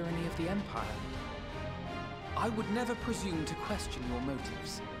suffered the tyranny of the Empire. I would never presume to question your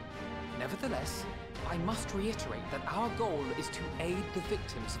motives. Nevertheless, I must reiterate that our goal is to aid the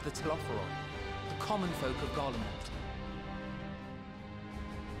victims of the Telophoroi, the common folk of Garlemald.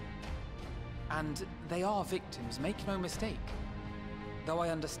 And they are victims, make no mistake. Though I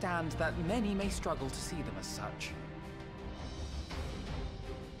understand that many may struggle to see them as such.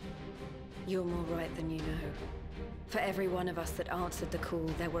 You're more right than you know. For every one of us that answered the call,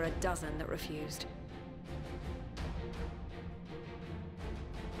 there were a dozen that refused.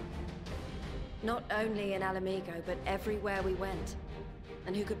 Not only in Alamigo, but everywhere we went.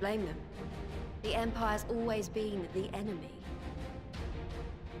 And who could blame them? The Empire's always been the enemy.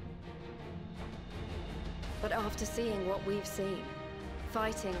 But after seeing what we've seen,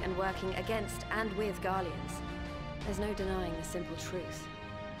 fighting and working against and with Garleans, there's no denying the simple truth.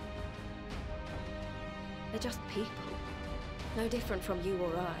 They're just people. No different from you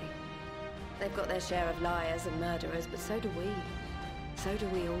or I. They've got their share of liars and murderers, but so do we. So do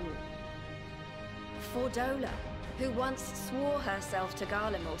we all. Fordola, who once swore herself to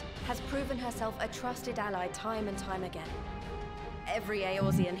Garlemald, has proven herself a trusted ally time and time again. Every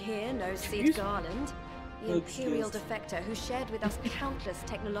Eorzean here knows Cid Garland, the Imperial defector who shared with us countless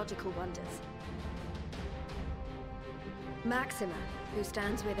technological wonders. Maxima, who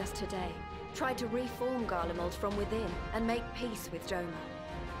stands with us today, tried to reform Garlemald from within and make peace with Doma.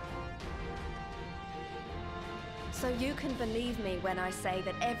 So you can believe me when I say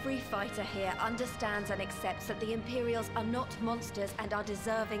that every fighter here understands and accepts that the Imperials are not monsters and are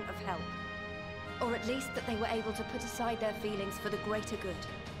deserving of help. Or at least that they were able to put aside their feelings for the greater good.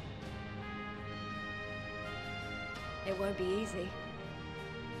 It won't be easy,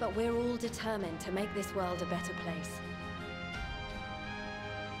 but we're all determined to make this world a better place.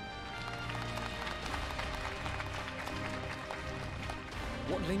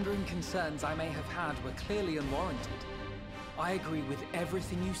 What lingering concerns I may have had were clearly unwarranted. I agree with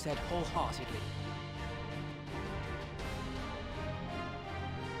everything you said wholeheartedly.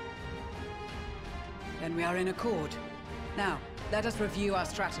 Then we are in accord. Now, let us review our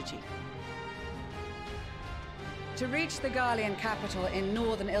strategy. To reach the Garlean capital in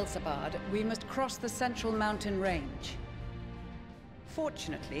northern Ilsabard, we must cross the central mountain range.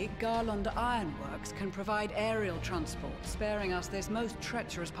 Fortunately, Garlond Ironworks can provide aerial transport, sparing us this most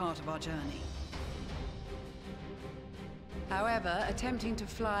treacherous part of our journey. However, attempting to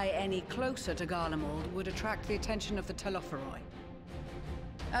fly any closer to Garlemald would attract the attention of the Telophoroi.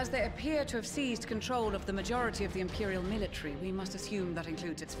 As they appear to have seized control of the majority of the Imperial military, we must assume that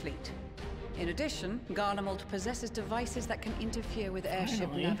includes its fleet. In addition, Garlemald possesses devices that can interfere with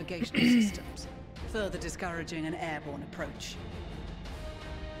airship navigational systems. further discouraging an airborne approach.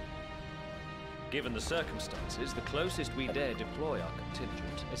 Given the circumstances, the closest we dare deploy our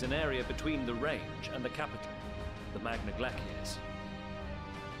contingent is an area between the range and the capital, the Magna Glacies.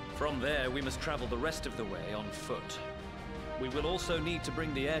 From there, we must travel the rest of the way on foot. We will also need to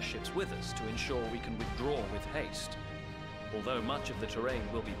bring the airships with us to ensure we can withdraw with haste. Although much of the terrain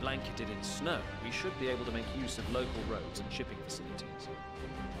will be blanketed in snow, we should be able to make use of local roads and shipping facilities.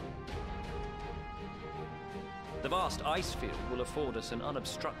 The vast ice field will afford us an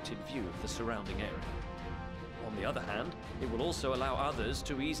unobstructed view of the surrounding area. On the other hand, it will also allow others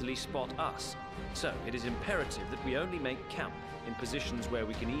to easily spot us. So, it is imperative that we only make camp in positions where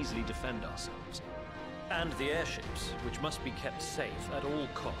we can easily defend ourselves. And the airships, which must be kept safe at all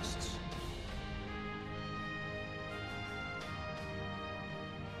costs.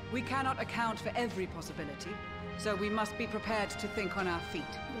 We cannot account for every possibility, so we must be prepared to think on our feet.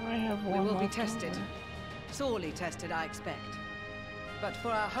 We will be tested. Sorely tested, I expect. But for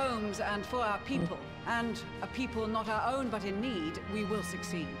our homes and for our people, and a people not our own but in need, we will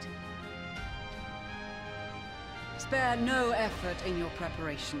succeed. Spare no effort in your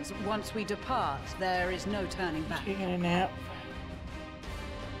preparations. Once we depart, there is no turning back. Taking a nap.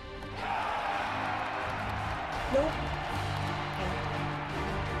 Nope.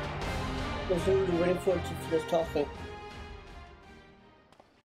 There's nobody waiting for it to finish talking.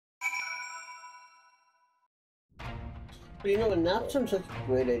 But you know, a nap sounds like a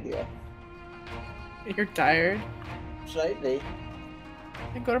great idea. You're tired? Slightly.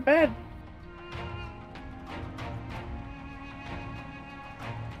 Then go to bed.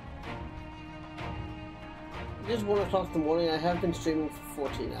 It is 1 o'clock in the morning. I have been streaming for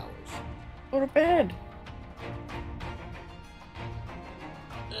 14 hours. Go to bed.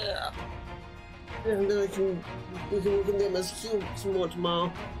 Yeah. And then we can look at them as some more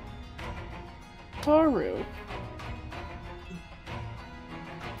tomorrow. Toru.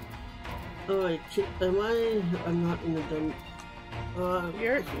 Alright, I'm not in the dump.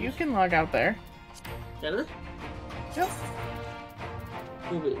 You can log out there. Can I? Yep.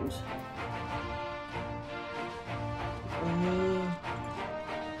 Cool beans.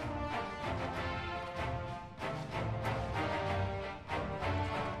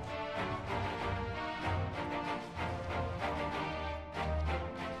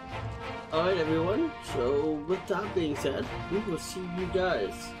 Alright everyone, so with that being said, we will see you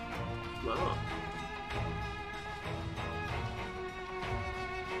guys tomorrow.